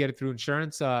be able to get it through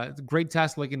insurance. It's a great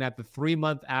test looking at the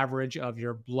 3-month average of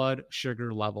your blood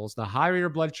sugar levels. The higher your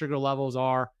blood sugar levels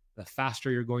are, the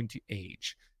faster you're going to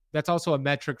age. That's also a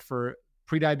metric for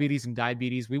prediabetes and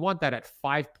diabetes. We want that at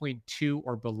 5.2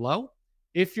 or below.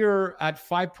 If you're at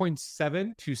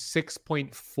 5.7 to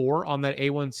 6.4 on that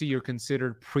A1C, you're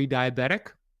considered pre-diabetic.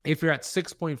 If you're at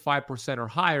 6.5% or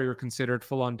higher, you're considered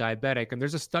full-on diabetic. And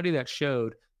there's a study that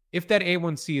showed if that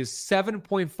A1C is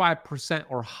 7.5%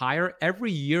 or higher,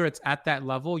 every year it's at that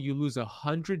level, you lose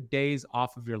 100 days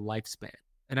off of your lifespan.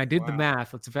 And I did the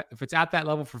math. If it's at that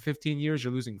level for 15 years,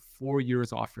 you're losing 4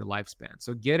 years off your lifespan.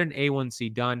 So get an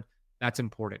A1C done. That's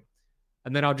important.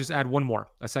 And then I'll just add one more,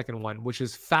 a second one, which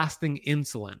is fasting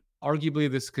insulin. Arguably,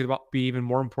 this could be even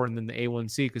more important than the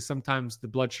A1C because sometimes the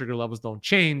blood sugar levels don't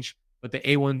change, but the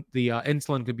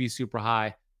insulin could be super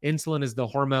high. Insulin is the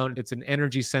hormone. It's an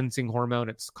energy sensing hormone.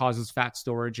 It causes fat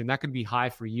storage, and that can be high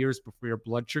for years before your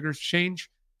blood sugars change.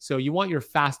 So you want your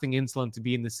fasting insulin to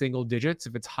be in the single digits.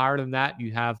 If it's higher than that,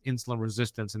 you have insulin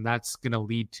resistance, and that's going to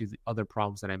lead to the other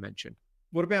problems that I mentioned.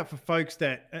 What about for folks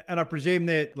that, and I presume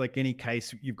that like any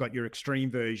case, you've got your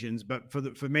extreme versions, but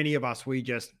for many of us, we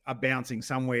just are bouncing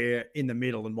somewhere in the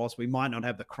middle. And whilst we might not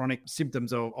have the chronic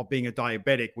symptoms of being a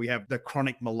diabetic, we have the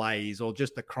chronic malaise or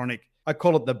just the chronic, I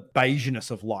call it the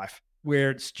beigeness of life,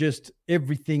 where it's just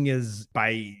everything is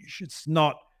beige. It's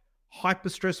not hyper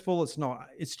stressful.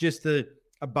 It's just the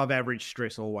above average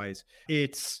stress always.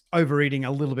 It's overeating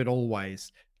a little bit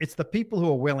always. It's the people who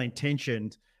are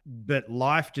well-intentioned, but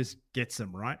life just gets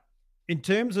them, right? In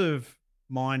terms of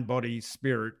mind, body,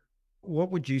 spirit, what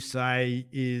would you say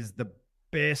is the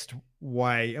best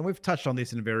way? And we've touched on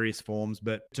this in various forms,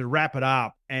 but to wrap it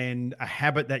up, and a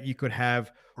habit that you could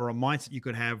have or a mindset you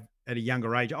could have at a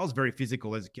younger age. I was very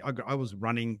physical as I was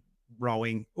running,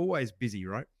 rowing, always busy,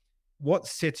 right? What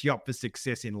sets you up for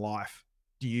success in life?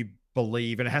 Do you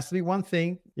believe? And it has to be one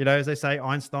thing, as they say,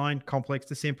 Einstein, complex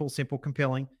to simple, simple,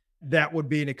 compelling. That would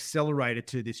be an accelerator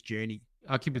to this journey.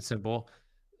 I'll keep it simple.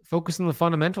 Focus on the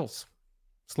fundamentals: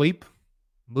 sleep,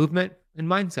 movement, and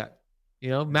mindset.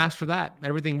 Master that.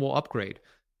 Everything will upgrade.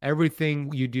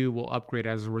 Everything you do will upgrade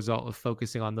as a result of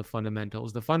focusing on the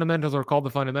fundamentals. The fundamentals are called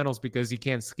the fundamentals because you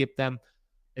can't skip them.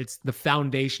 It's the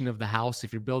foundation of the house.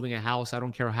 If you're building a house, I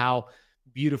don't care how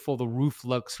beautiful the roof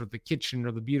looks or the kitchen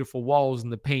or the beautiful walls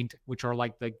and the paint, which are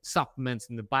like the supplements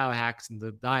and the biohacks and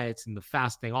the diets and the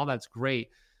fasting, all that's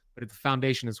great. But if the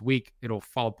foundation is weak, it'll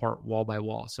fall apart wall by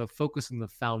wall. So focus on the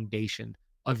foundation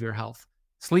of your health: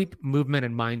 sleep, movement,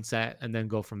 and mindset, and then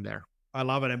go from there. I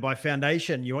love it. And by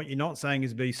foundation, what you're not saying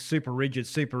is be super rigid,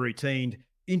 super routine.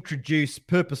 Introduce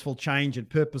purposeful change and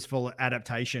purposeful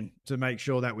adaptation to make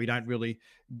sure that we don't really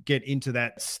get into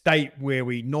that state where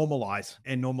we normalize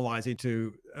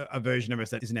into a version of us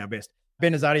that isn't our best.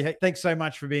 Ben Azadi, hey, thanks so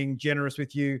much for being generous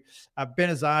with you.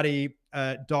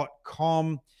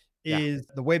 benazadi.com is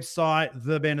the website,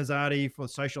 the Ben Azadi for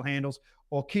social handles,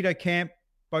 or Keto Camp,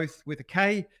 both with a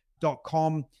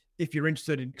K.com, if you're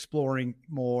interested in exploring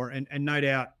more. And no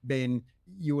doubt, Ben,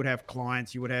 you would have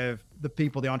clients, you would have the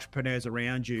people, the entrepreneurs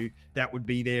around you that would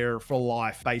be there for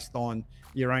life based on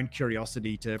your own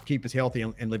curiosity to keep us healthy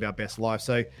and live our best life.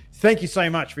 So thank you so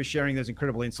much for sharing those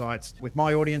incredible insights with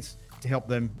my audience to help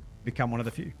them become one of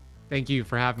the few. Thank you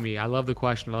for having me. I love the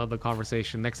question. I love the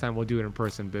conversation. Next time we'll do it in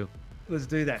person, Boo. Let's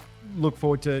do that. Look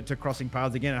forward to crossing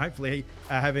paths again, and hopefully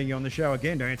having you on the show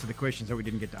again to answer the questions that we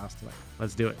didn't get to ask today.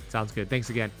 Let's do it. Sounds good. Thanks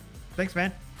again. Thanks,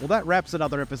 man. Well, that wraps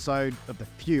another episode of The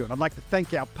Few, and I'd like to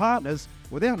thank our partners,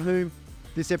 without whom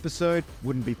this episode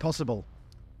wouldn't be possible.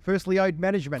 Firstly, Ode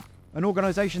Management, an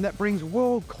organisation that brings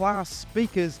world-class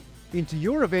speakers into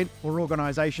your event or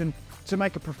organisation to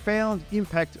make a profound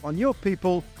impact on your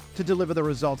people to deliver the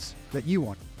results that you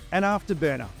want. And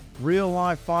Afterburner,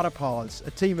 real-life fighter pilots,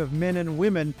 a team of men and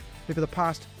women who for the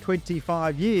past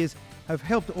 25 years have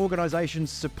helped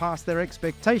organisations surpass their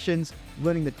expectations,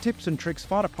 learning the tips and tricks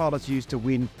fighter pilots use to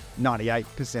win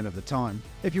 98% of the time.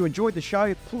 If you enjoyed the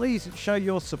show, please show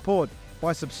your support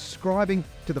by subscribing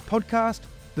to the podcast,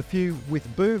 The Few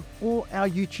with Boo, or our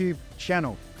YouTube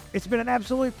channel. It's been an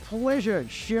absolute pleasure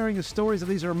sharing the stories of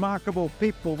these remarkable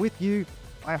people with you.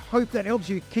 I hope that helps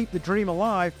you keep the dream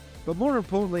alive, but more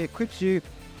importantly, equips you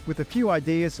with a few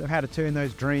ideas of how to turn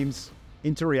those dreams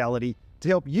into reality to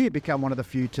help you become one of the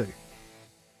few too.